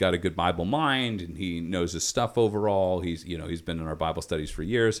 He's got a good Bible mind, and he knows his stuff overall. He's been in our Bible studies for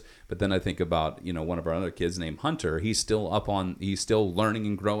years. But then I think about one of our other kids named Hunter. He's still learning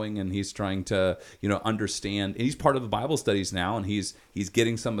and growing, and he's trying to understand. And he's part of the Bible studies now, and he's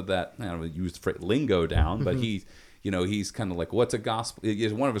getting some of that, I don't know, use the phrase lingo down, but he's kind of like, what's a gospel?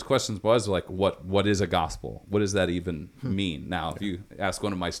 One of his questions was like, what is a gospel? What does that even mean? Now, if you ask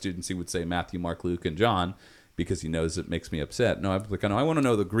one of my students, he would say Matthew, Mark, Luke, and John, because he knows it makes me upset. No, I'm like, I want to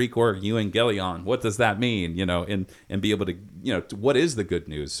know the Greek word euangelion. What does that mean? And be able to, what is the good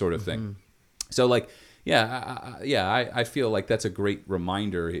news sort of thing. So like, I feel like that's a great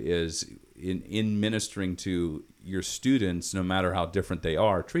reminder, is in ministering to your students, no matter how different they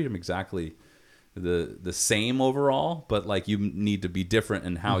are, treat them exactly the same overall, but like you need to be different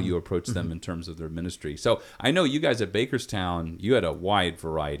in how you approach them in terms of their ministry. So I know you guys at Bakerstown, you had a wide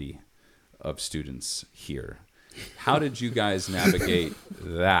variety of students here. How did you guys navigate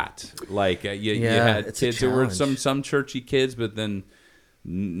that? Like you Yeah, had it's a kids who were challenge. some churchy kids, but then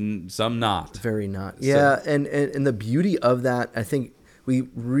some not. Very not. Yeah, and the beauty of that, I think we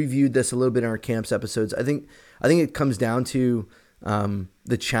reviewed this a little bit in our camps episodes. I think it comes down to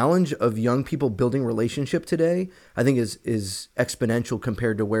the challenge of young people building relationship today. I think is exponential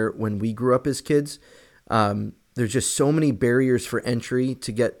compared to when we grew up as kids. There's just so many barriers for entry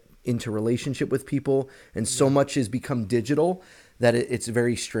to get into relationship with people, and so much has become digital that it's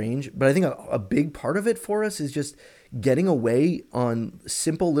very strange. But I think a big part of it for us is just getting away on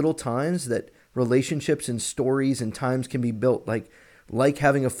simple little times that relationships and stories and times can be built, like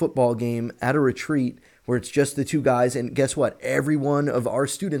having a football game at a retreat where it's just the two guys, and guess what? Every one of our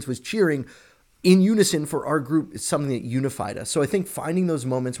students was cheering in unison for our group. It's something that unified us. So I think finding those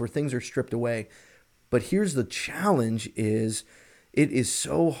moments where things are stripped away. But here's the challenge is it is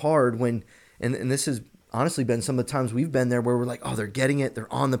so hard when, and this has honestly been some of the times we've been there where we're like, oh, they're getting it,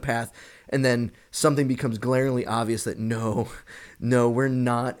 they're on the path. And then something becomes glaringly obvious that no, we're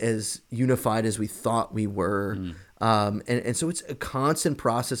not as unified as we thought we were. And so it's a constant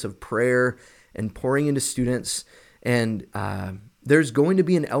process of prayer and pouring into students. And there's going to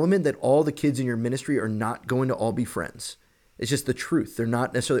be an element that all the kids in your ministry are not going to all be friends. It's just the truth. They're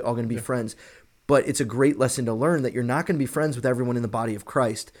not necessarily all going to be friends. But it's a great lesson to learn that you're not going to be friends with everyone in the body of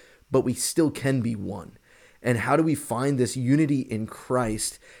Christ, but we still can be one. And how do we find this unity in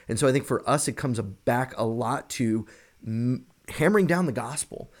Christ? And so I think for us, it comes back a lot to hammering down the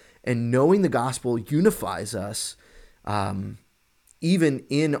gospel, and knowing the gospel unifies us, even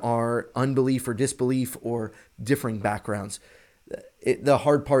in our unbelief or disbelief or differing backgrounds. The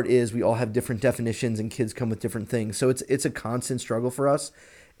hard part is we all have different definitions, and kids come with different things. So it's a constant struggle for us.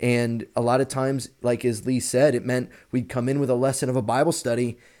 And a lot of times, like as Lee said, it meant we'd come in with a lesson of a Bible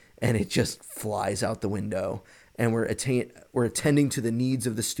study and it just flies out the window. And we're attending to the needs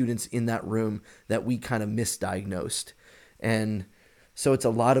of the students in that room that we kind of misdiagnosed. And so it's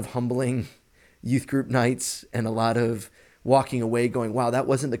a lot of humbling youth group nights and a lot of walking away going, wow, that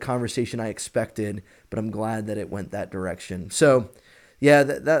wasn't the conversation I expected, but I'm glad that it went that direction. So yeah,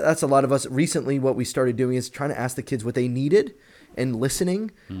 that's a lot of us. Recently, what we started doing is trying to ask the kids what they needed and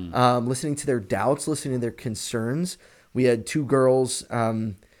listening to their doubts, listening to their concerns. We had two girls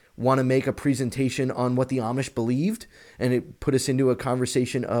want to make a presentation on what the Amish believed, and it put us into a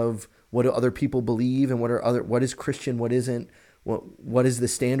conversation of what do other people believe and what is Christian, what isn't, what is the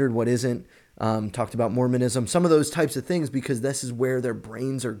standard, what isn't. Talked about Mormonism, some of those types of things, because this is where their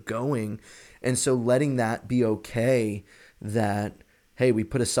brains are going. And so letting that be okay, that hey, we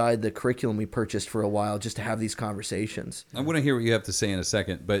put aside the curriculum we purchased for a while just to have these conversations. I want to hear what you have to say in a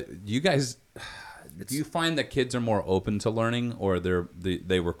second, but you guys, do you find that kids are more open to learning, or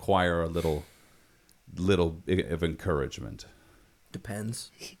they require a little of encouragement? Depends.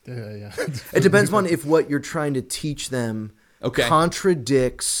 Yeah. It depends on if what you're trying to teach them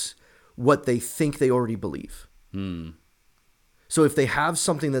contradicts what they think they already believe. So if they have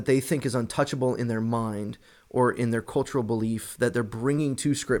something that they think is untouchable in their mind or in their cultural belief that they're bringing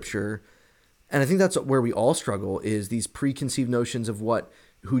to Scripture, and I think that's where we all struggle, is these preconceived notions of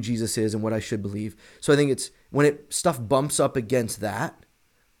who Jesus is and what I should believe. So I think it's when stuff bumps up against that,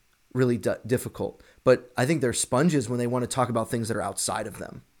 really difficult. But I think they're sponges when they want to talk about things that are outside of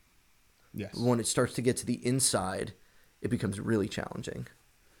them. Yes. When it starts to get to the inside, it becomes really challenging.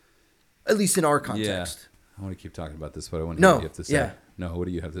 At least in our context. Yeah. I want to keep talking about this, but I want to hear what you have to say. Yeah. No, what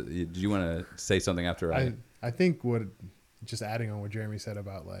do you have to? Do you want to say something after I think just adding on what Jeremy said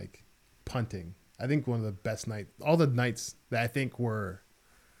about like punting, I think one of the best all the nights that I think were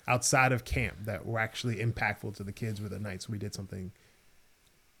outside of camp that were actually impactful to the kids were the nights we did something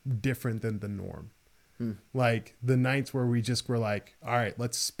different than the norm. Like the nights where we just were like, all right,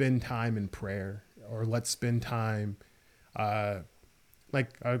 let's spend time in prayer, or let's spend time, like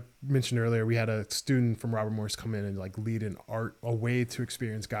I mentioned earlier, we had a student from Robert Morris come in and like lead an art, a way to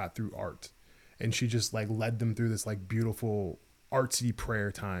experience God through art. And she just like led them through this like beautiful artsy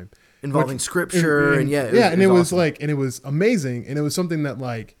prayer time involving scripture and it was awesome. like, and it was amazing. And it was something that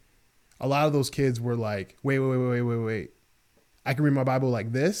like a lot of those kids were like, wait. I can read my Bible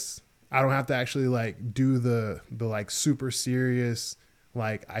like this. I don't have to actually like do the like super serious,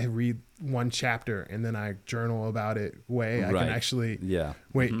 like I read one chapter and then I journal about it way. I can actually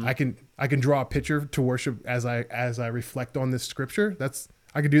I can draw a picture to worship as I reflect on this scripture.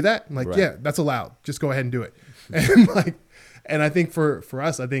 I could do that. I'm like, yeah, that's allowed. Just go ahead and do it. And I think for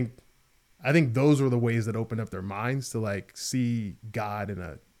us, I think those were the ways that opened up their minds to like see God in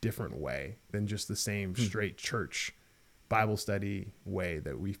a different way than just the same straight church Bible study way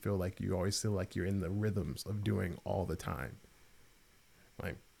that we feel like you always feel like you're in the rhythms of doing all the time.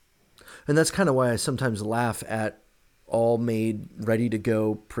 Like, And that's kind of why I sometimes laugh at all made, ready to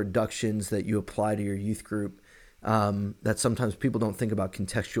go productions that you apply to your youth group. That sometimes people don't think about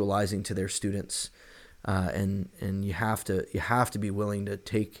contextualizing to their students, and you have to be willing to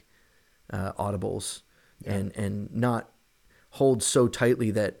take audibles and not hold so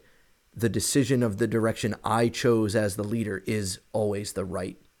tightly that the decision of the direction I chose as the leader is always the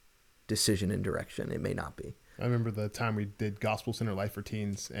right decision and direction. It may not be. I remember the time we did Gospel Center Life for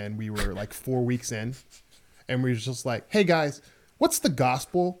Teens, and we were like 4 weeks in, and we were just like, hey guys, what's the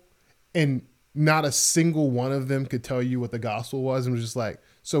gospel? And not a single one of them could tell you what the gospel was. And was just like,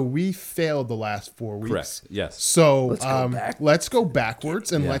 so we failed the last 4 weeks. Correct. Yes. So Let's go go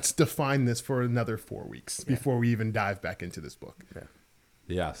backwards and Yeah. let's define this for another 4 weeks before we even dive back into this book. Yeah.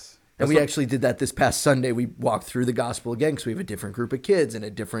 Yes. And we actually did that this past Sunday. We walked through the gospel again because we have a different group of kids and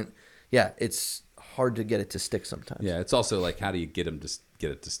a different, it's hard to get it to stick sometimes. Yeah, it's also like, how do you get them to get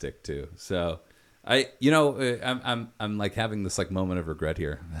it to stick too? So, I'm like having this like moment of regret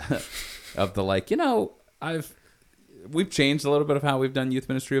here, of the like, we've changed a little bit of how we've done youth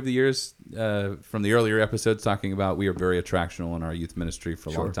ministry over the years. From the earlier episodes, talking about we are very attractional in our youth ministry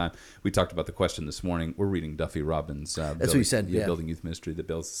for a long time. We talked about the question this morning. We're reading Duffy Robbins. That's what he said. Yeah. Building youth ministry that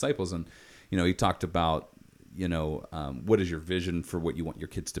builds disciples, and he talked about. What is your vision for what you want your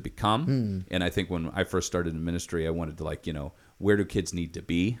kids to become? And I think when I first started in ministry, I wanted to where do kids need to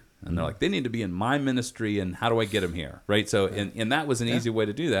be? And they're like, they need to be in my ministry, and how do I get them here? Right. So, and that was an easy way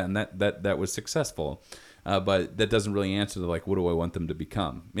to do that. And that was successful. But that doesn't really answer the, what do I want them to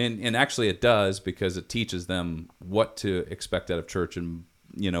become? And actually it does, because it teaches them what to expect out of church, and,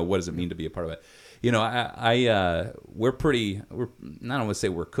 what does it mean to be a part of it? We're I don't want to say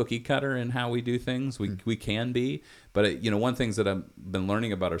we're cookie cutter in how we do things. We can be, but one thing that I've been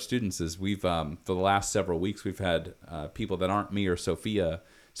learning about our students is we've for the last several weeks we've had people that aren't me or Sophia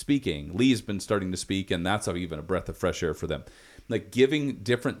speaking. Lee's been starting to speak, and that's even a breath of fresh air for them. Like, giving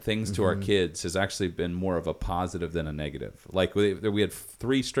different things to our kids has actually been more of a positive than a negative. Like, we had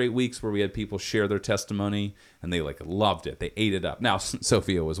 3 straight weeks where we had people share their testimony, and they loved it. They ate it up. Now,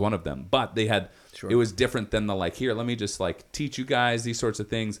 Sophia was one of them, but they had, it was different than the here, let me just teach you guys these sorts of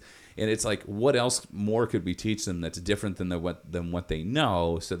things. And it's like, what else more could we teach them that's different than what they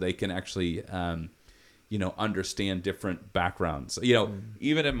know, so they can actually, understand different backgrounds.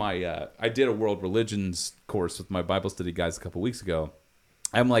 Even in my, I did a world religions course with my Bible study guys a couple weeks ago.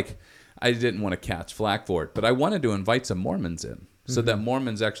 I'm like, I didn't want to catch flack for it, but I wanted to invite some Mormons in, so that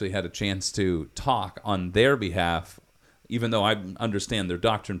Mormons actually had a chance to talk on their behalf, even though I understand their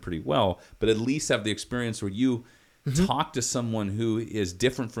doctrine pretty well, but at least have the experience where you talk to someone who is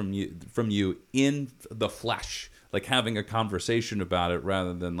different from you in the flesh. Like having a conversation about it,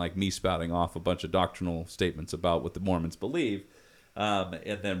 rather than me spouting off a bunch of doctrinal statements about what the Mormons believe,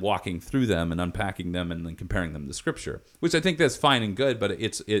 and then walking through them and unpacking them and then comparing them to Scripture, which I think that's fine and good. But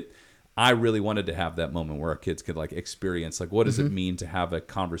I really wanted to have that moment where our kids could experience what does it mean to have a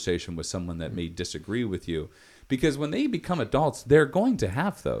conversation with someone that may disagree with you, because when they become adults, they're going to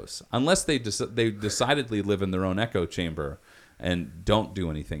have those, unless they decidedly live in their own echo chamber and don't do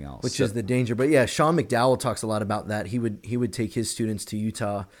anything else. Which is the danger. But yeah, Sean McDowell talks a lot about that. He would take his students to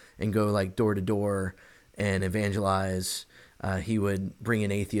Utah and go door to door and evangelize. He would bring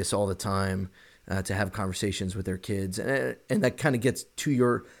in atheists all the time to have conversations with their kids. And that kind of gets to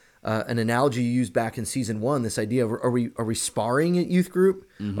your an analogy you used back in season 1, this idea of are we sparring at youth group?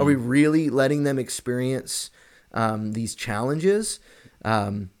 Are we really letting them experience these challenges?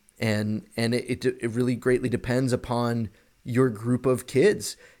 And it really greatly depends upon your group of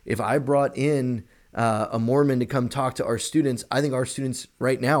kids. If I brought in a Mormon to come talk to our students, I think our students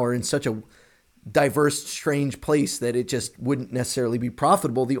right now are in such a diverse, strange place that it just wouldn't necessarily be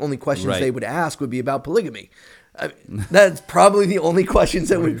profitable. The only questions they would ask would be about polygamy. That's probably the only questions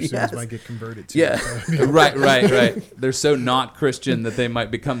that would be asked. Might get converted to. Yeah. Right. They're so not Christian that they might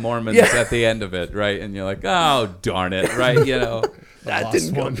become Mormons at the end of it, right? And you're like, oh, darn it, right? That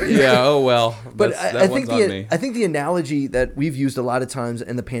didn't go. Yeah. Oh well. But I think the analogy that we've used a lot of times,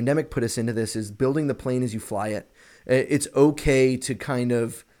 and the pandemic put us into this, is building the plane as you fly it. It's okay to kind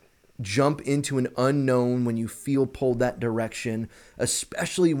of jump into an unknown when you feel pulled that direction,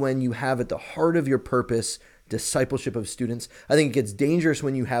 especially when you have at the heart of your purpose discipleship of students. I think it gets dangerous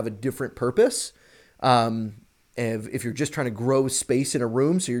when you have a different purpose. If you're just trying to grow space in a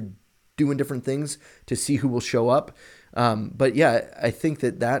room, so you're doing different things to see who will show up. But yeah, I think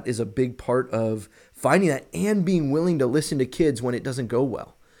that is a big part of finding that and being willing to listen to kids when it doesn't go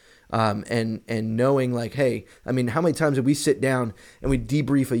well. and knowing like, hey, I mean, how many times did we sit down and we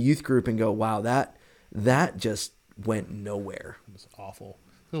debrief a youth group and go, wow, that just went nowhere. It was awful.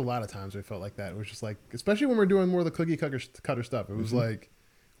 There's a lot of times where it felt like that. It was just like, especially when we're doing more of the cookie cutter stuff. It was like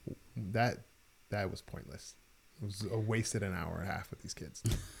that was pointless. It was a wasted an hour and a half with these kids.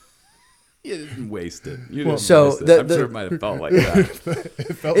 You didn't waste it. I'm the- sure it might have felt like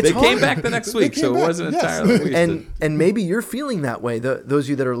that. They hard. came back the next week, so it wasn't entirely wasted. And maybe you're feeling that way, those of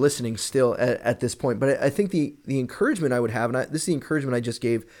you that are listening still at this point. But I think the encouragement I would have, and this is the encouragement I just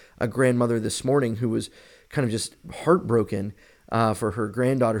gave a grandmother this morning who was kind of just heartbroken for her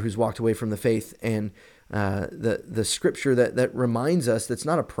granddaughter who's walked away from the faith, and the scripture that reminds us that's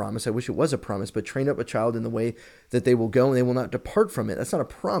not a promise. I wish it was a promise, but train up a child in the way that they will go and they will not depart from it. That's not a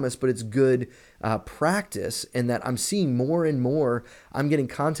promise, but it's good practice. And that I'm seeing more and more, I'm getting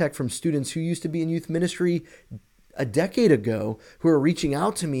contact from students who used to be in youth ministry a decade ago who are reaching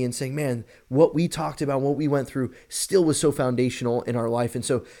out to me and saying, man, what we talked about, what we went through still was so foundational in our life. And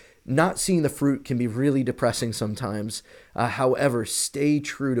so not seeing the fruit can be really depressing sometimes. However, stay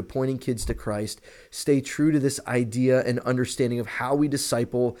true to pointing kids to Christ. Stay true to this idea and understanding of how we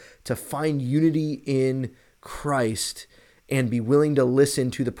disciple to find unity in Christ and be willing to listen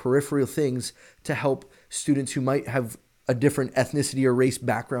to the peripheral things to help students who might have a different ethnicity or race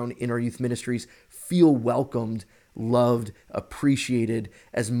background in our youth ministries feel welcomed, loved, appreciated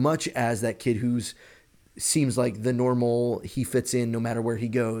as much as that kid who's seems like the normal, he fits in no matter where he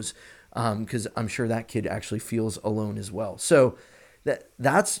goes, because I'm sure that kid actually feels alone as well. So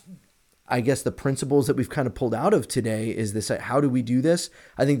that's, I guess, the principles that we've kind of pulled out of today is this: how do we do this?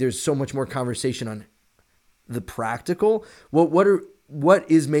 I think there's so much more conversation on the practical.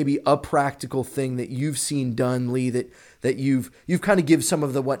 What is maybe a practical thing that you've seen done, Lee, that you've kind of give some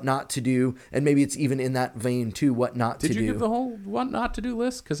of the what not to do, and maybe it's even in that vein too, what not to do. Did you give the whole what not to do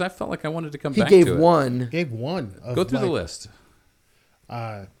list? Because I felt like I wanted to come He back to it. gave one. Gave one. Go through the list.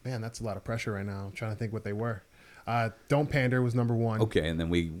 Man, that's a lot of pressure right now. I'm trying to think what they were. Don't pander was number one. Okay, and then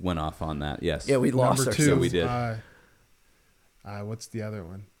we went off on that. Yes. Yeah, we lost Number ourselves. two, we did. What's the other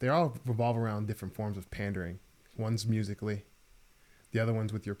one? They all revolve around different forms of pandering. One's musically. The other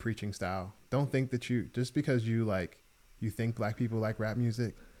one's with your preaching style. Don't think that just because you think black people like rap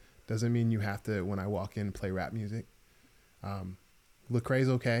music doesn't mean you have to, when I walk in, play rap music. Lecrae's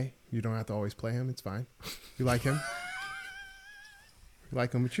okay. You don't have to always play him. It's fine. You like him. You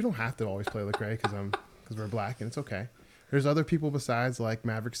like him, but you don't have to always play Lecrae because we're black, and it's okay. There's other people besides like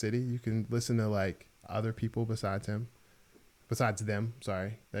Maverick City. You can listen to like other people besides them.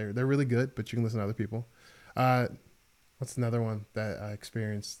 Sorry. They're really good, but you can listen to other people. What's another one that I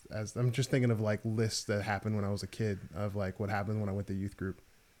experienced I'm just thinking of like lists that happened when I was a kid of like what happened when I went to youth group.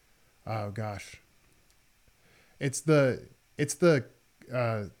 Oh gosh. It's the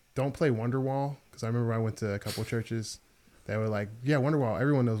don't play Wonderwall, because I remember I went to a couple churches that were like, yeah, Wonderwall.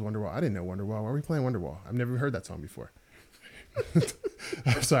 Everyone knows Wonderwall. I didn't know Wonderwall. Why are we playing Wonderwall? I've never heard that song before.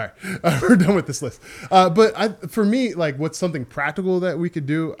 I'm sorry. We're done with this list. But for me, like, what's something practical that we could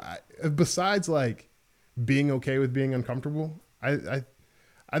do besides like being okay with being uncomfortable? I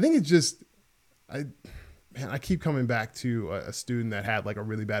think it's just, I keep coming back to a student that had like a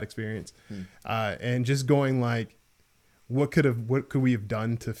really bad experience, and just going like, what could we have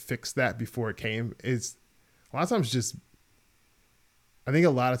done to fix that before it came? Is a lot of times just, I think a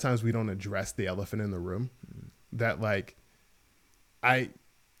lot of times we don't address the elephant in the room. That like, I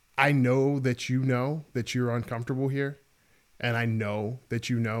know that you're uncomfortable here, and I know that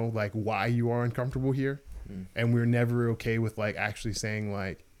you know like why you are uncomfortable here, and we're never okay with like actually saying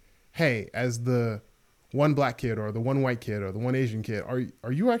like, hey, as the one black kid or the one white kid or the one Asian kid,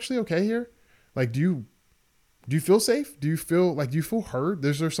 are you actually okay here? Like, do you feel safe? Do you feel heard?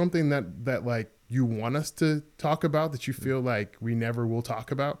 Is there something that like you want us to talk about that you feel like we never will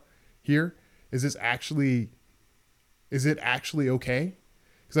talk about here? Is it actually okay?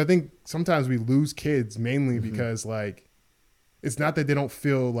 Because I think sometimes we lose kids mainly because like, it's not that they don't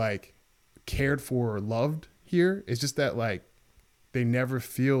feel like cared for or loved here. It's just that like they never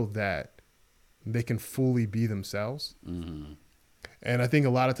feel that they can fully be themselves. Mm-hmm. And I think a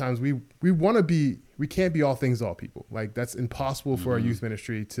lot of times we can't be all things to all people. Like, that's impossible for our youth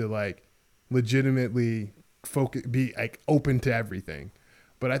ministry to like legitimately be like open to everything.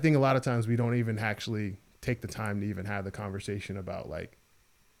 But I think a lot of times we don't even actually take the time to even have the conversation about like,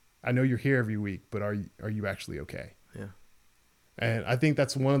 I know you're here every week, but are you actually okay? Yeah. And I think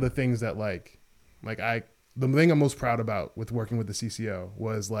that's one of the things that the thing I'm most proud about with working with the CCO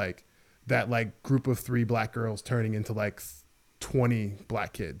was like that like group of 3 black girls turning into like 20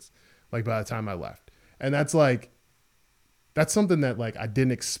 black kids, like by the time I left. And that's like, that's something that like I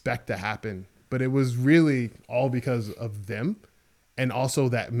didn't expect to happen, but it was really all because of them, and also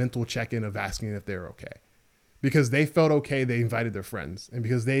that mental check-in of asking if they're okay. Because they felt okay, they invited their friends, and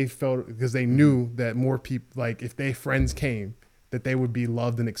because they knew that more people, like if their friends came, that they would be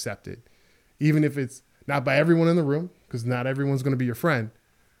loved and accepted, even if it's not by everyone in the room, because not everyone's going to be your friend,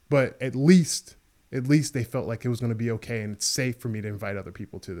 but at least they felt like it was going to be okay and it's safe for me to invite other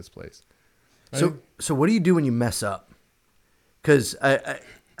people to this place. So what do you do when you mess up? Because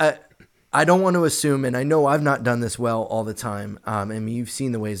I don't want to assume, and I know I've not done this well all the time. And you've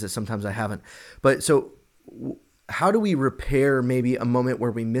seen the ways that sometimes I haven't. But so how do we repair maybe a moment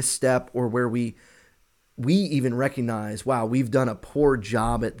where we misstep, or where we even recognize, wow, we've done a poor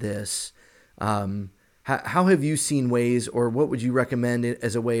job at this? How have you seen ways, or what would you recommend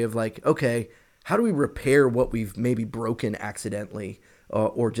as a way of like, okay, how do we repair what we've maybe broken accidentally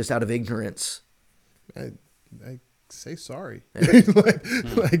or just out of ignorance? I say sorry. I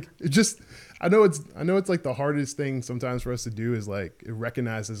know it's like the hardest thing sometimes for us to do is like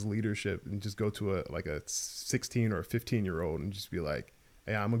recognize as leadership and just go to a 16 or a 15-year-old and just be like,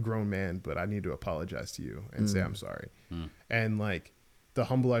 hey, I'm a grown man, but I need to apologize to you and say I'm sorry. And like to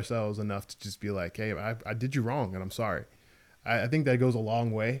humble ourselves enough to just be like, hey, I did you wrong and I'm sorry. I think that goes a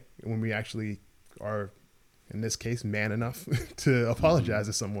long way when we actually are, in this case, man enough to apologize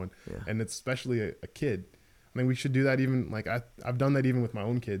to someone. Yeah. And it's especially a kid. I mean, we should do that even like I've done that even with my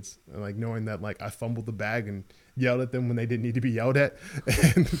own kids, and like knowing that like I fumbled the bag and yelled at them when they didn't need to be yelled at,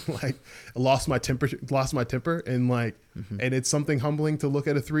 and like lost my temper, and like, and it's something humbling to look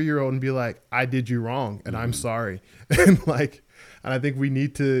at a 3-year-old and be like, I did you wrong and I'm sorry. And like, and I think we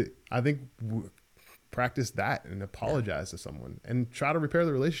need to, practice that and apologize to someone and try to repair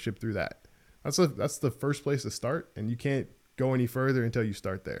the relationship through that. That's the first place to start, and you can't go any further until you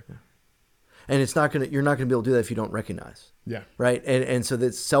start there. Yeah. And you're not gonna be able to do that if you don't recognize. Yeah. Right. And so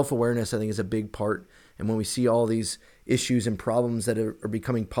that self-awareness, I think, is a big part. And when we see all these issues and problems that are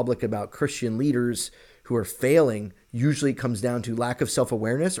becoming public about Christian leaders who are failing, usually it comes down to lack of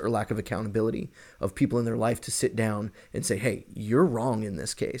self-awareness or lack of accountability of people in their life to sit down and say, hey, you're wrong in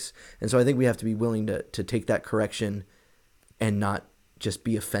this case. And so I think we have to be willing to take that correction and not just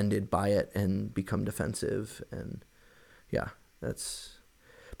be offended by it and become defensive. And yeah,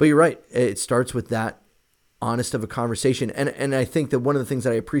 but you're right. It starts with that honest of a conversation. And I think that one of the things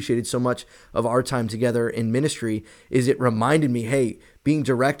that I appreciated so much of our time together in ministry is it reminded me, hey, being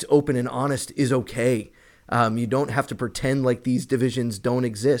direct, open, and honest is okay. You don't have to pretend like these divisions don't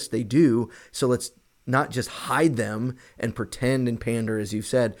exist. They do. So let's not just hide them and pretend and pander, as you've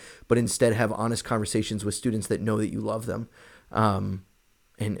said, but instead have honest conversations with students that know that you love them,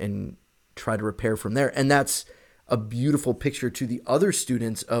 and try to repair from there. And that's a beautiful picture to the other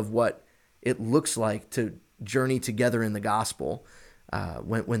students of what it looks like to journey together in the gospel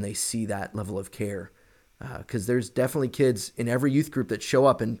when they see that level of care. Because there's definitely kids in every youth group that show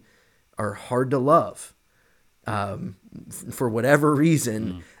up and are hard to love for whatever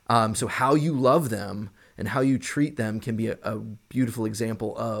reason. So how you love them and how you treat them can be a beautiful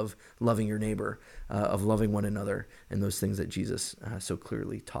example of loving your neighbor, of loving one another, and those things that Jesus so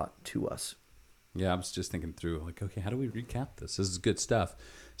clearly taught to us. Yeah, I was just thinking through, like, okay, how do we recap this? This is good stuff.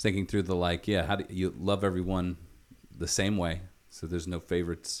 I was thinking through how do you love everyone the same way? So there's no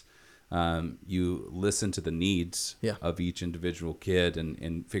favorites. You listen to the needs of each individual kid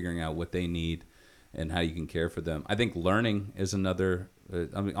and figuring out what they need and how you can care for them. I think learning is another,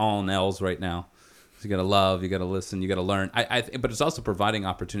 all in L's right now. So you got to love, you got to listen, you got to learn. But it's also providing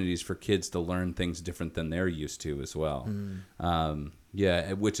opportunities for kids to learn things different than they're used to as well.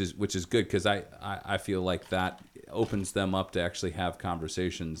 Yeah, which is good, because I feel like that opens them up to actually have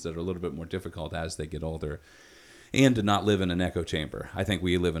conversations that are a little bit more difficult as they get older, and to not live in an echo chamber. I think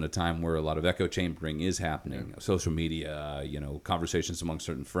we live in a time where a lot of echo chambering is happening. Social media, conversations among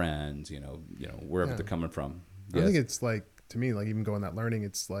certain friends, wherever they're coming from. I think it's like, to me, like even going that learning,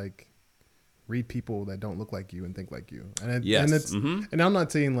 it's like read people that don't look like you and think like you. And I'm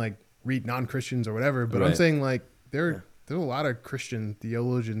not saying like read non-Christians or whatever, but I'm saying like there's a lot of Christian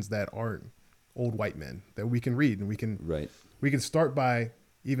theologians that aren't old white men that we can read, and we can start by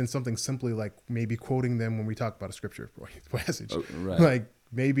even something simply like maybe quoting them when we talk about a scripture passage. Like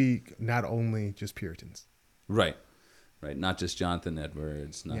maybe not only just Puritans. Right. Not just Jonathan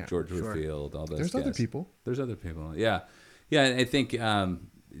Edwards, not George Whitefield, all those There's guys. other people. There's other people. Yeah. I think that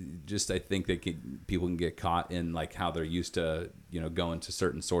people can get caught in like how they're used to, going to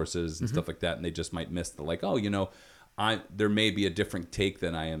certain sources and stuff like that, and they just might miss the like, there may be a different take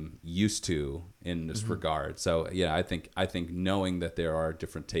than I am used to in this regard. So I think knowing that there are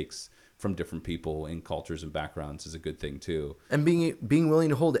different takes from different people in cultures and backgrounds is a good thing too. And being willing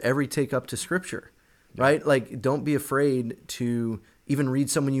to hold every take up to Scripture, right? Like, don't be afraid to even read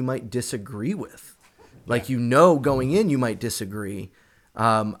someone you might disagree with. Like, going in, you might disagree.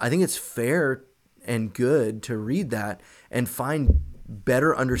 I think it's fair and good to read that and find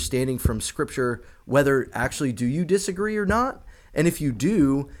better understanding from Scripture, whether actually do you disagree or not. And if you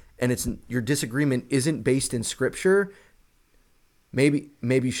do, and your disagreement isn't based in Scripture, maybe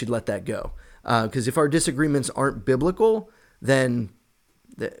you should let that go. Because if our disagreements aren't biblical, then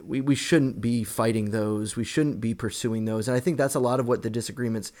we shouldn't be fighting those. We shouldn't be pursuing those. And I think that's a lot of what the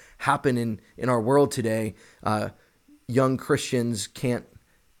disagreements happen in our world today. Young Christians can't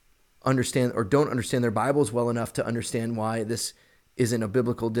understand or don't understand their Bibles well enough to understand why this isn't a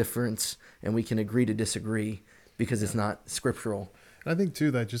biblical difference, and we can agree to disagree because it's not scriptural. And I think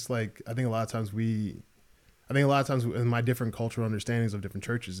too that just like I think a lot of times in my different cultural understandings of different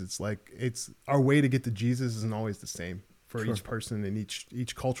churches, it's our way to get to Jesus isn't always the same for each person and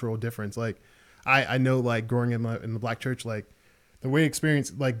each cultural difference. Like I know, like growing in the Black church, like the way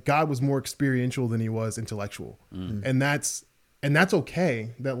experience, like God was more experiential than he was intellectual, and that's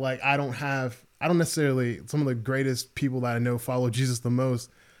okay. That like I don't necessarily, some of the greatest people that I know follow Jesus the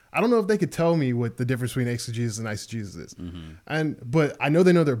most, I don't know if they could tell me what the difference between exegesis and eisegesis is. But I know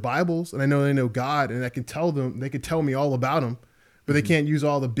they know their Bibles, and I know they know God, and I can tell them, they could tell me all about him, but they can't use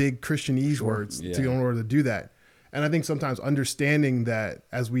all the big Christianese words in order to do that. And I think sometimes understanding that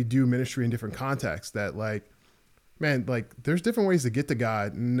as we do ministry in different contexts, that like, man, like there's different ways to get to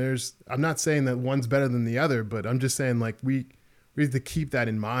God. And I'm not saying that one's better than the other, but I'm just saying like we have to keep that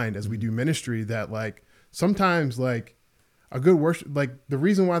in mind as we do ministry, that like sometimes like a good worship, like the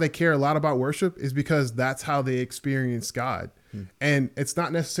reason why they care a lot about worship is because that's how they experience God. And it's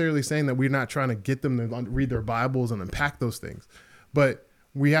not necessarily saying that we're not trying to get them to read their Bibles and unpack those things, but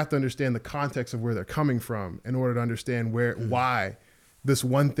we have to understand the context of where they're coming from in order to understand why this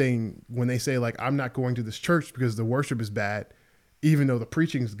one thing, when they say like, I'm not going to this church because the worship is bad, even though the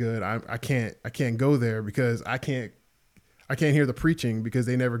preaching is good, I can't go there because I can't hear the preaching because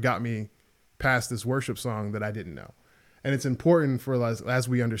they never got me past this worship song that I didn't know. And it's important for us as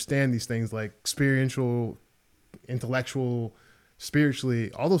we understand these things, like experiential, intellectual,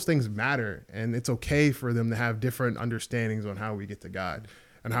 spiritually, all those things matter. And it's okay for them to have different understandings on how we get to God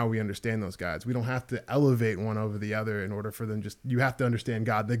and how we understand those gods. We don't have to elevate one over the other in order for them. You have to understand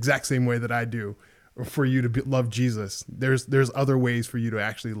God the exact same way that I do for you to love Jesus. There's other ways for you to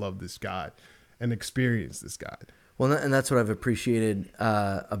actually love this God and experience this God. Well, and that's what I've appreciated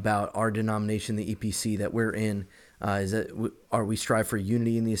about our denomination, the EPC that we're in, is that we strive for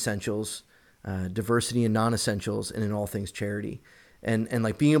unity in the essentials, diversity in non-essentials, and in all things charity. And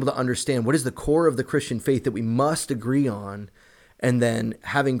like being able to understand what is the core of the Christian faith that we must agree on, and then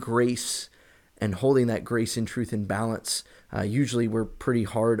having grace and holding that grace in truth and balance. Usually we're pretty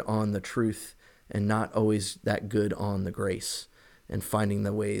hard on the truth and not always that good on the grace. And finding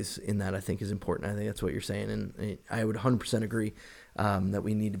the ways in that, I think, is important. I think that's what you're saying. And I would 100% agree that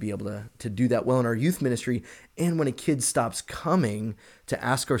we need to be able to do that well in our youth ministry. And when a kid stops coming, to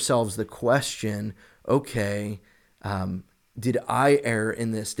ask ourselves the question, okay, did I err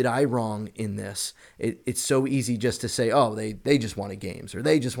in this? Did I wrong in this? It's so easy just to say, oh, they just wanted games or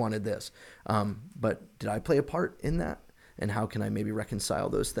they just wanted this. But did I play a part in that? And how can I maybe reconcile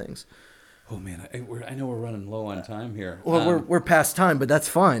those things? Oh man, I know we're running low on time here. Well, we're past time, but that's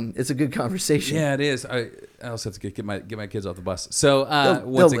fine. It's a good conversation. Yeah, it is. I also have to get my kids off the bus. So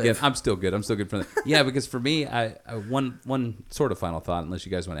once again, I'm still good. I'm still good for that. Yeah, because for me, one sort of final thought, unless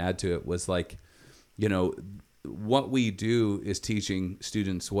you guys want to add to it, was like, what we do is teaching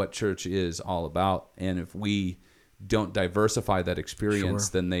students what church is all about, and if we don't diversify that experience,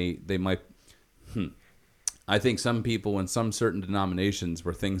 then they might. I think some people in some certain denominations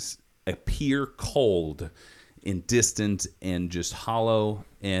where things appear cold and distant and just hollow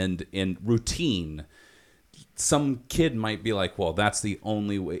and routine, some kid might be like, well, that's the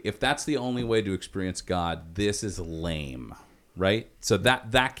only way. If that's the only way to experience God, this is lame, right? So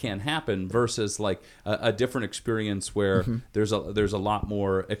that can happen versus like a different experience where there's a lot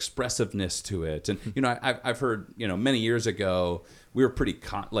more expressiveness to it. And I've heard many years ago we were pretty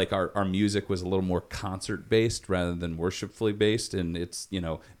our music was a little more concert based rather than worshipfully based, and it's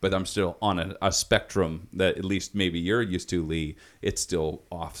but I'm still on a spectrum that at least maybe you're used to, Lee. It's still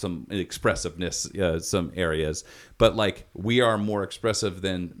off some expressiveness, some areas, but like we are more expressive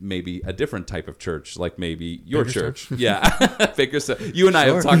than maybe a different type of church, like maybe your church. Yeah, Baker So you and I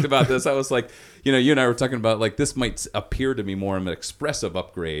have talked about this. I was like, you and I were talking about like this might appear to me more of an expressive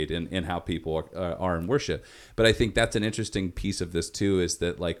upgrade in how people are in worship. But I think that's an interesting piece of this too, is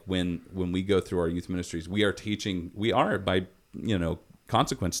that like when we go through our youth ministries, we are by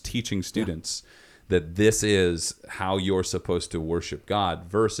consequence teaching students that this is how you're supposed to worship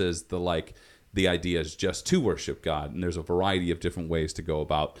God versus the idea is just to worship God. And there's a variety of different ways to go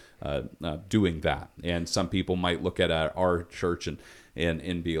about doing that. And some people might look at our church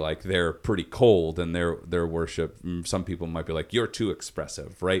and be like, they're pretty cold in their worship. Some people might be like, you're too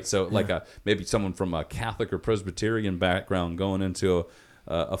expressive, right? So maybe someone from a Catholic or Presbyterian background going into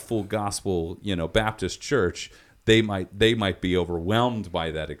a full gospel, Baptist church, they might be overwhelmed by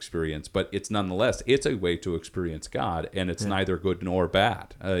that experience, but it's nonetheless a way to experience God, and it's neither good nor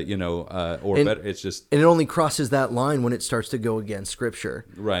bad, better. It's just, and it only crosses that line when it starts to go against Scripture,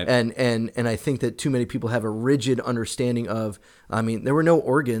 right? And I think that too many people have a rigid understanding of. I mean, there were no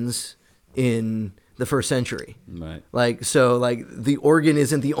organs in the first century, right? So the organ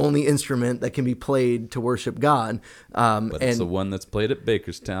isn't the only instrument that can be played to worship God, but it's the one that's played at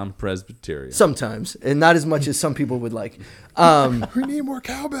Bakerstown Presbyterian sometimes, and not as much as some people would like. We need more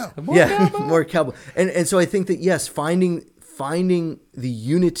cowbell. More cowbell. And so I think that yes, finding the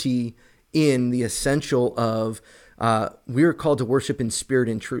unity in the essential of. We are called to worship in spirit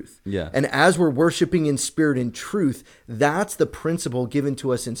and truth. Yeah. And as we're worshiping in spirit and truth, that's the principle given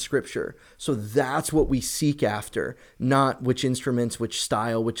to us in Scripture. So that's what we seek after, not which instruments, which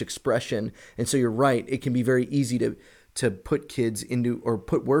style, which expression. And so you're right. It can be very easy to put kids into, or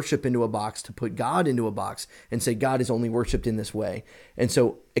put worship into a box, to put God into a box and say God is only worshiped in this way. And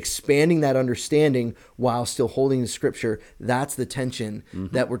so expanding that understanding while still holding the Scripture, that's the tension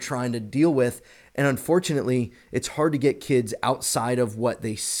that we're trying to deal with. And unfortunately, it's hard to get kids outside of what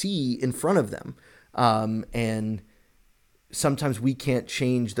they see in front of them. And sometimes we can't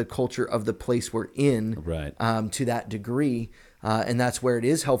change the culture of the place we're in to that degree. And that's where it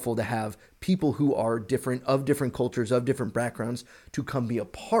is helpful to have people who are different cultures, of different backgrounds, to come be a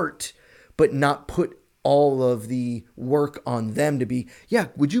part, but not put all of the work on them to be,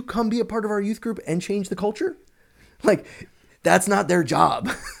 would you come be a part of our youth group and change the culture? That's not their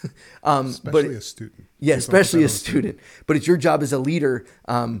job. Especially a student. Yeah, especially a student. But it's your job as a leader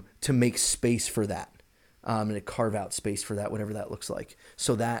to make space for that and to carve out space for that, whatever that looks like,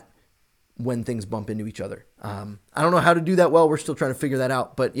 so that when things bump into each other. I don't know how to do that well. We're still trying to figure that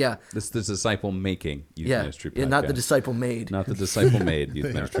out. But yeah. This is the disciple-making youth ministry podcast. Yeah, not the disciple-made. Not the disciple-made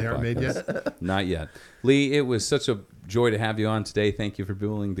youth ministry podcast. They aren't made yet? Not yet. Lee, it was such a joy to have you on today. Thank you for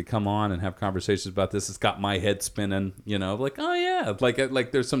being willing to come on and have conversations about this. It's got my head spinning, like, oh, yeah.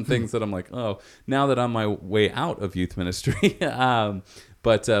 Like there's some things that I'm like, oh, now that I'm my way out of youth ministry.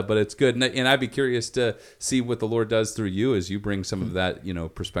 But it's good, and I'd be curious to see what the Lord does through you as you bring some of that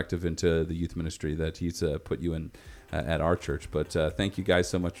perspective into the youth ministry that He's put you in at our church. But thank you guys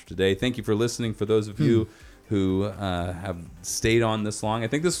so much for today. Thank you for listening. For those of you who have stayed on this long, I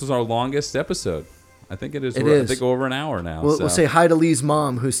think this was our longest episode. I think it is. I think over an hour now. We'll say hi to Lee's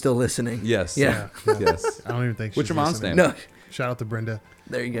mom, who's still listening. Yes. Yeah. Yes. I don't even think. What's your mom's name? No. Shout out to Brenda.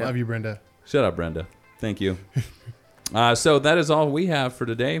 There you go. Love you, Brenda. Shout out, Brenda. Thank you. So that is all we have for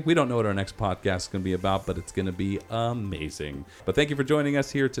today. We don't know what our next podcast is going to be about, but it's going to be amazing. But thank you for joining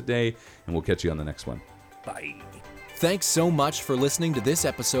us here today, and we'll catch you on the next one. Bye. Thanks so much for listening to this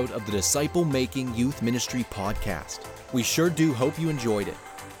episode of the Disciple Making Youth Ministry Podcast. We sure do hope you enjoyed it.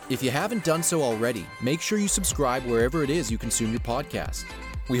 If you haven't done so already, make sure you subscribe wherever it is you consume your podcast.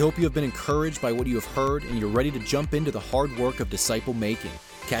 We hope you have been encouraged by what you have heard and you're ready to jump into the hard work of disciple making.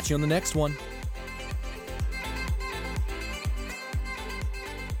 Catch you on the next one.